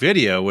first music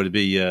video would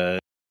be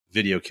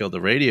Video Killed the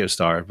Radio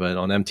Star, but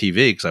on MTV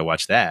because I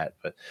watched that.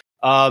 But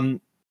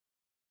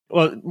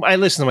well, I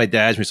listened to my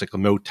dad's music,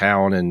 like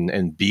Motown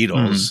and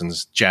Beatles and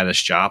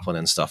Janis Joplin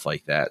and stuff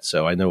like that.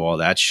 So I know all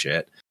that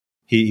shit.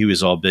 He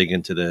was all big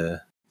into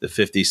the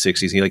 50s,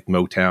 60s. He liked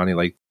Motown. He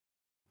liked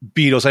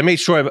Beatles. I made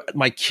sure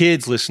my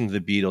kids listened to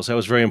the Beatles. That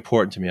was very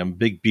important to me. I'm a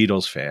big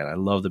Beatles fan. I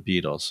love the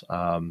Beatles.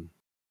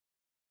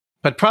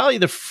 But probably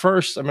the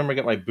first, I remember I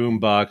got my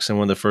boombox, and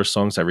one of the first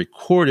songs I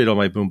recorded on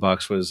my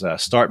boombox was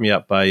 "Start Me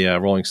Up" by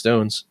Rolling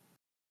Stones.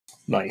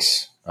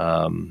 Nice.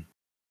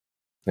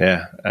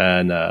 Yeah,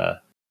 and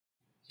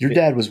your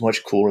dad was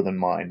much cooler than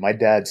mine. My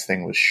dad's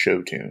thing was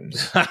show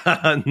tunes.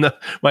 No,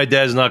 my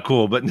dad's not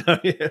cool, but no.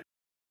 Yeah.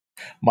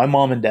 My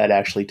mom and dad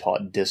actually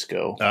taught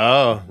disco.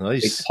 Oh,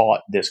 nice. They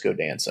taught disco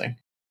dancing.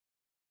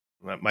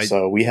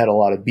 So we had a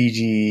lot of Bee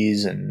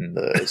Gees and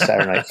the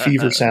Saturday Night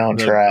Fever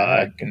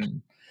soundtrack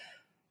and.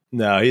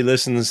 No, he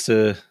listens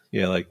to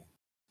like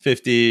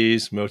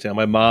 50s Motown.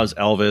 My mom's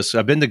Elvis.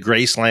 I've been to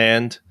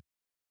Graceland.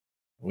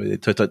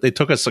 They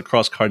took us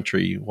across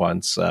country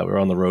once. We were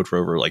on the road for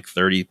over like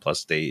 30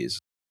 plus days.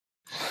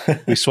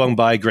 We swung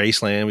by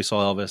Graceland. We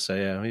saw Elvis. So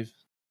yeah,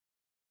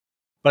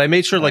 but I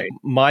made sure like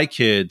my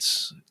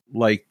kids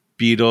like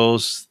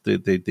Beatles.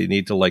 They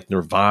need to like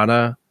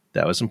Nirvana.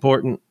 That was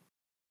important.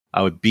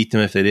 I would beat them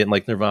if they didn't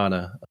like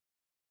Nirvana.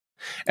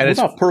 And what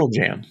about Pearl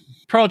Jam?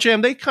 Pearl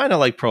Jam, they kind of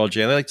like Pearl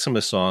Jam. They like some of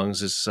the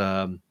songs.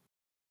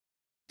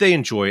 They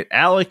enjoy it.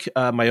 Alec,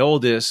 my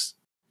oldest,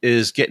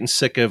 is getting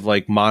sick of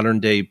like modern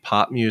day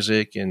pop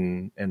music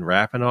and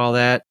rap and all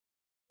that.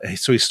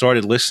 So he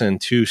started listening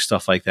to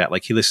stuff like that.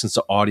 Like he listens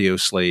to Audio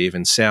Slave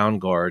and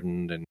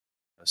Soundgarden and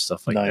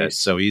stuff like that.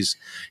 So he's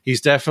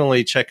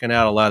definitely checking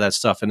out a lot of that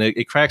stuff. And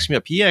it cracks me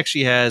up. He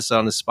actually has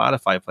on the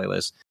Spotify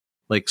playlist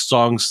like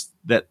songs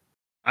that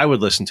I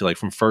would listen to, like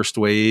from First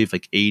Wave,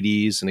 like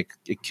 80s, and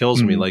it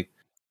kills me. Like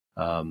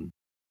what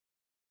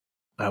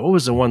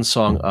was the one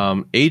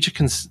song? Age of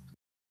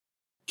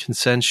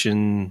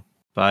Consension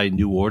by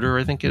New Order,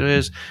 I think it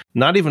is.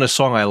 Not even a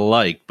song I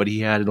like, but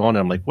he had it on. And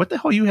I'm like, what the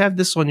hell you have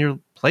this on your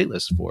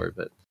playlist for?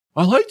 But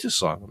I like this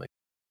song.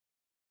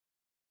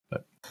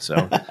 So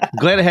I'm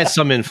glad it had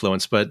some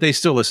influence, but they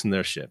still listen to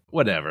their shit.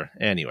 Whatever.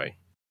 Anyway.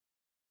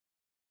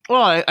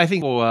 Well, I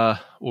think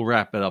we'll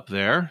wrap it up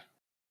there.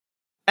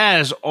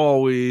 As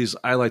always,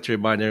 I like to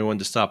remind everyone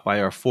to stop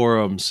by our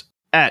forums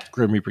at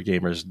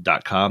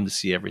grimreapergamers.com to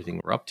see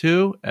everything we're up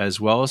to, as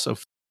well as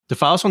to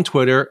follow us on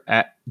Twitter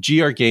at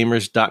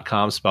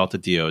grgamers.com, spelled the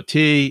DOT.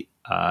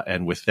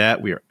 And with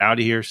that, we are out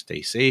of here.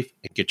 Stay safe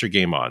and get your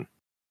game on.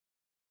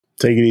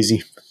 Take it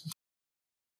easy.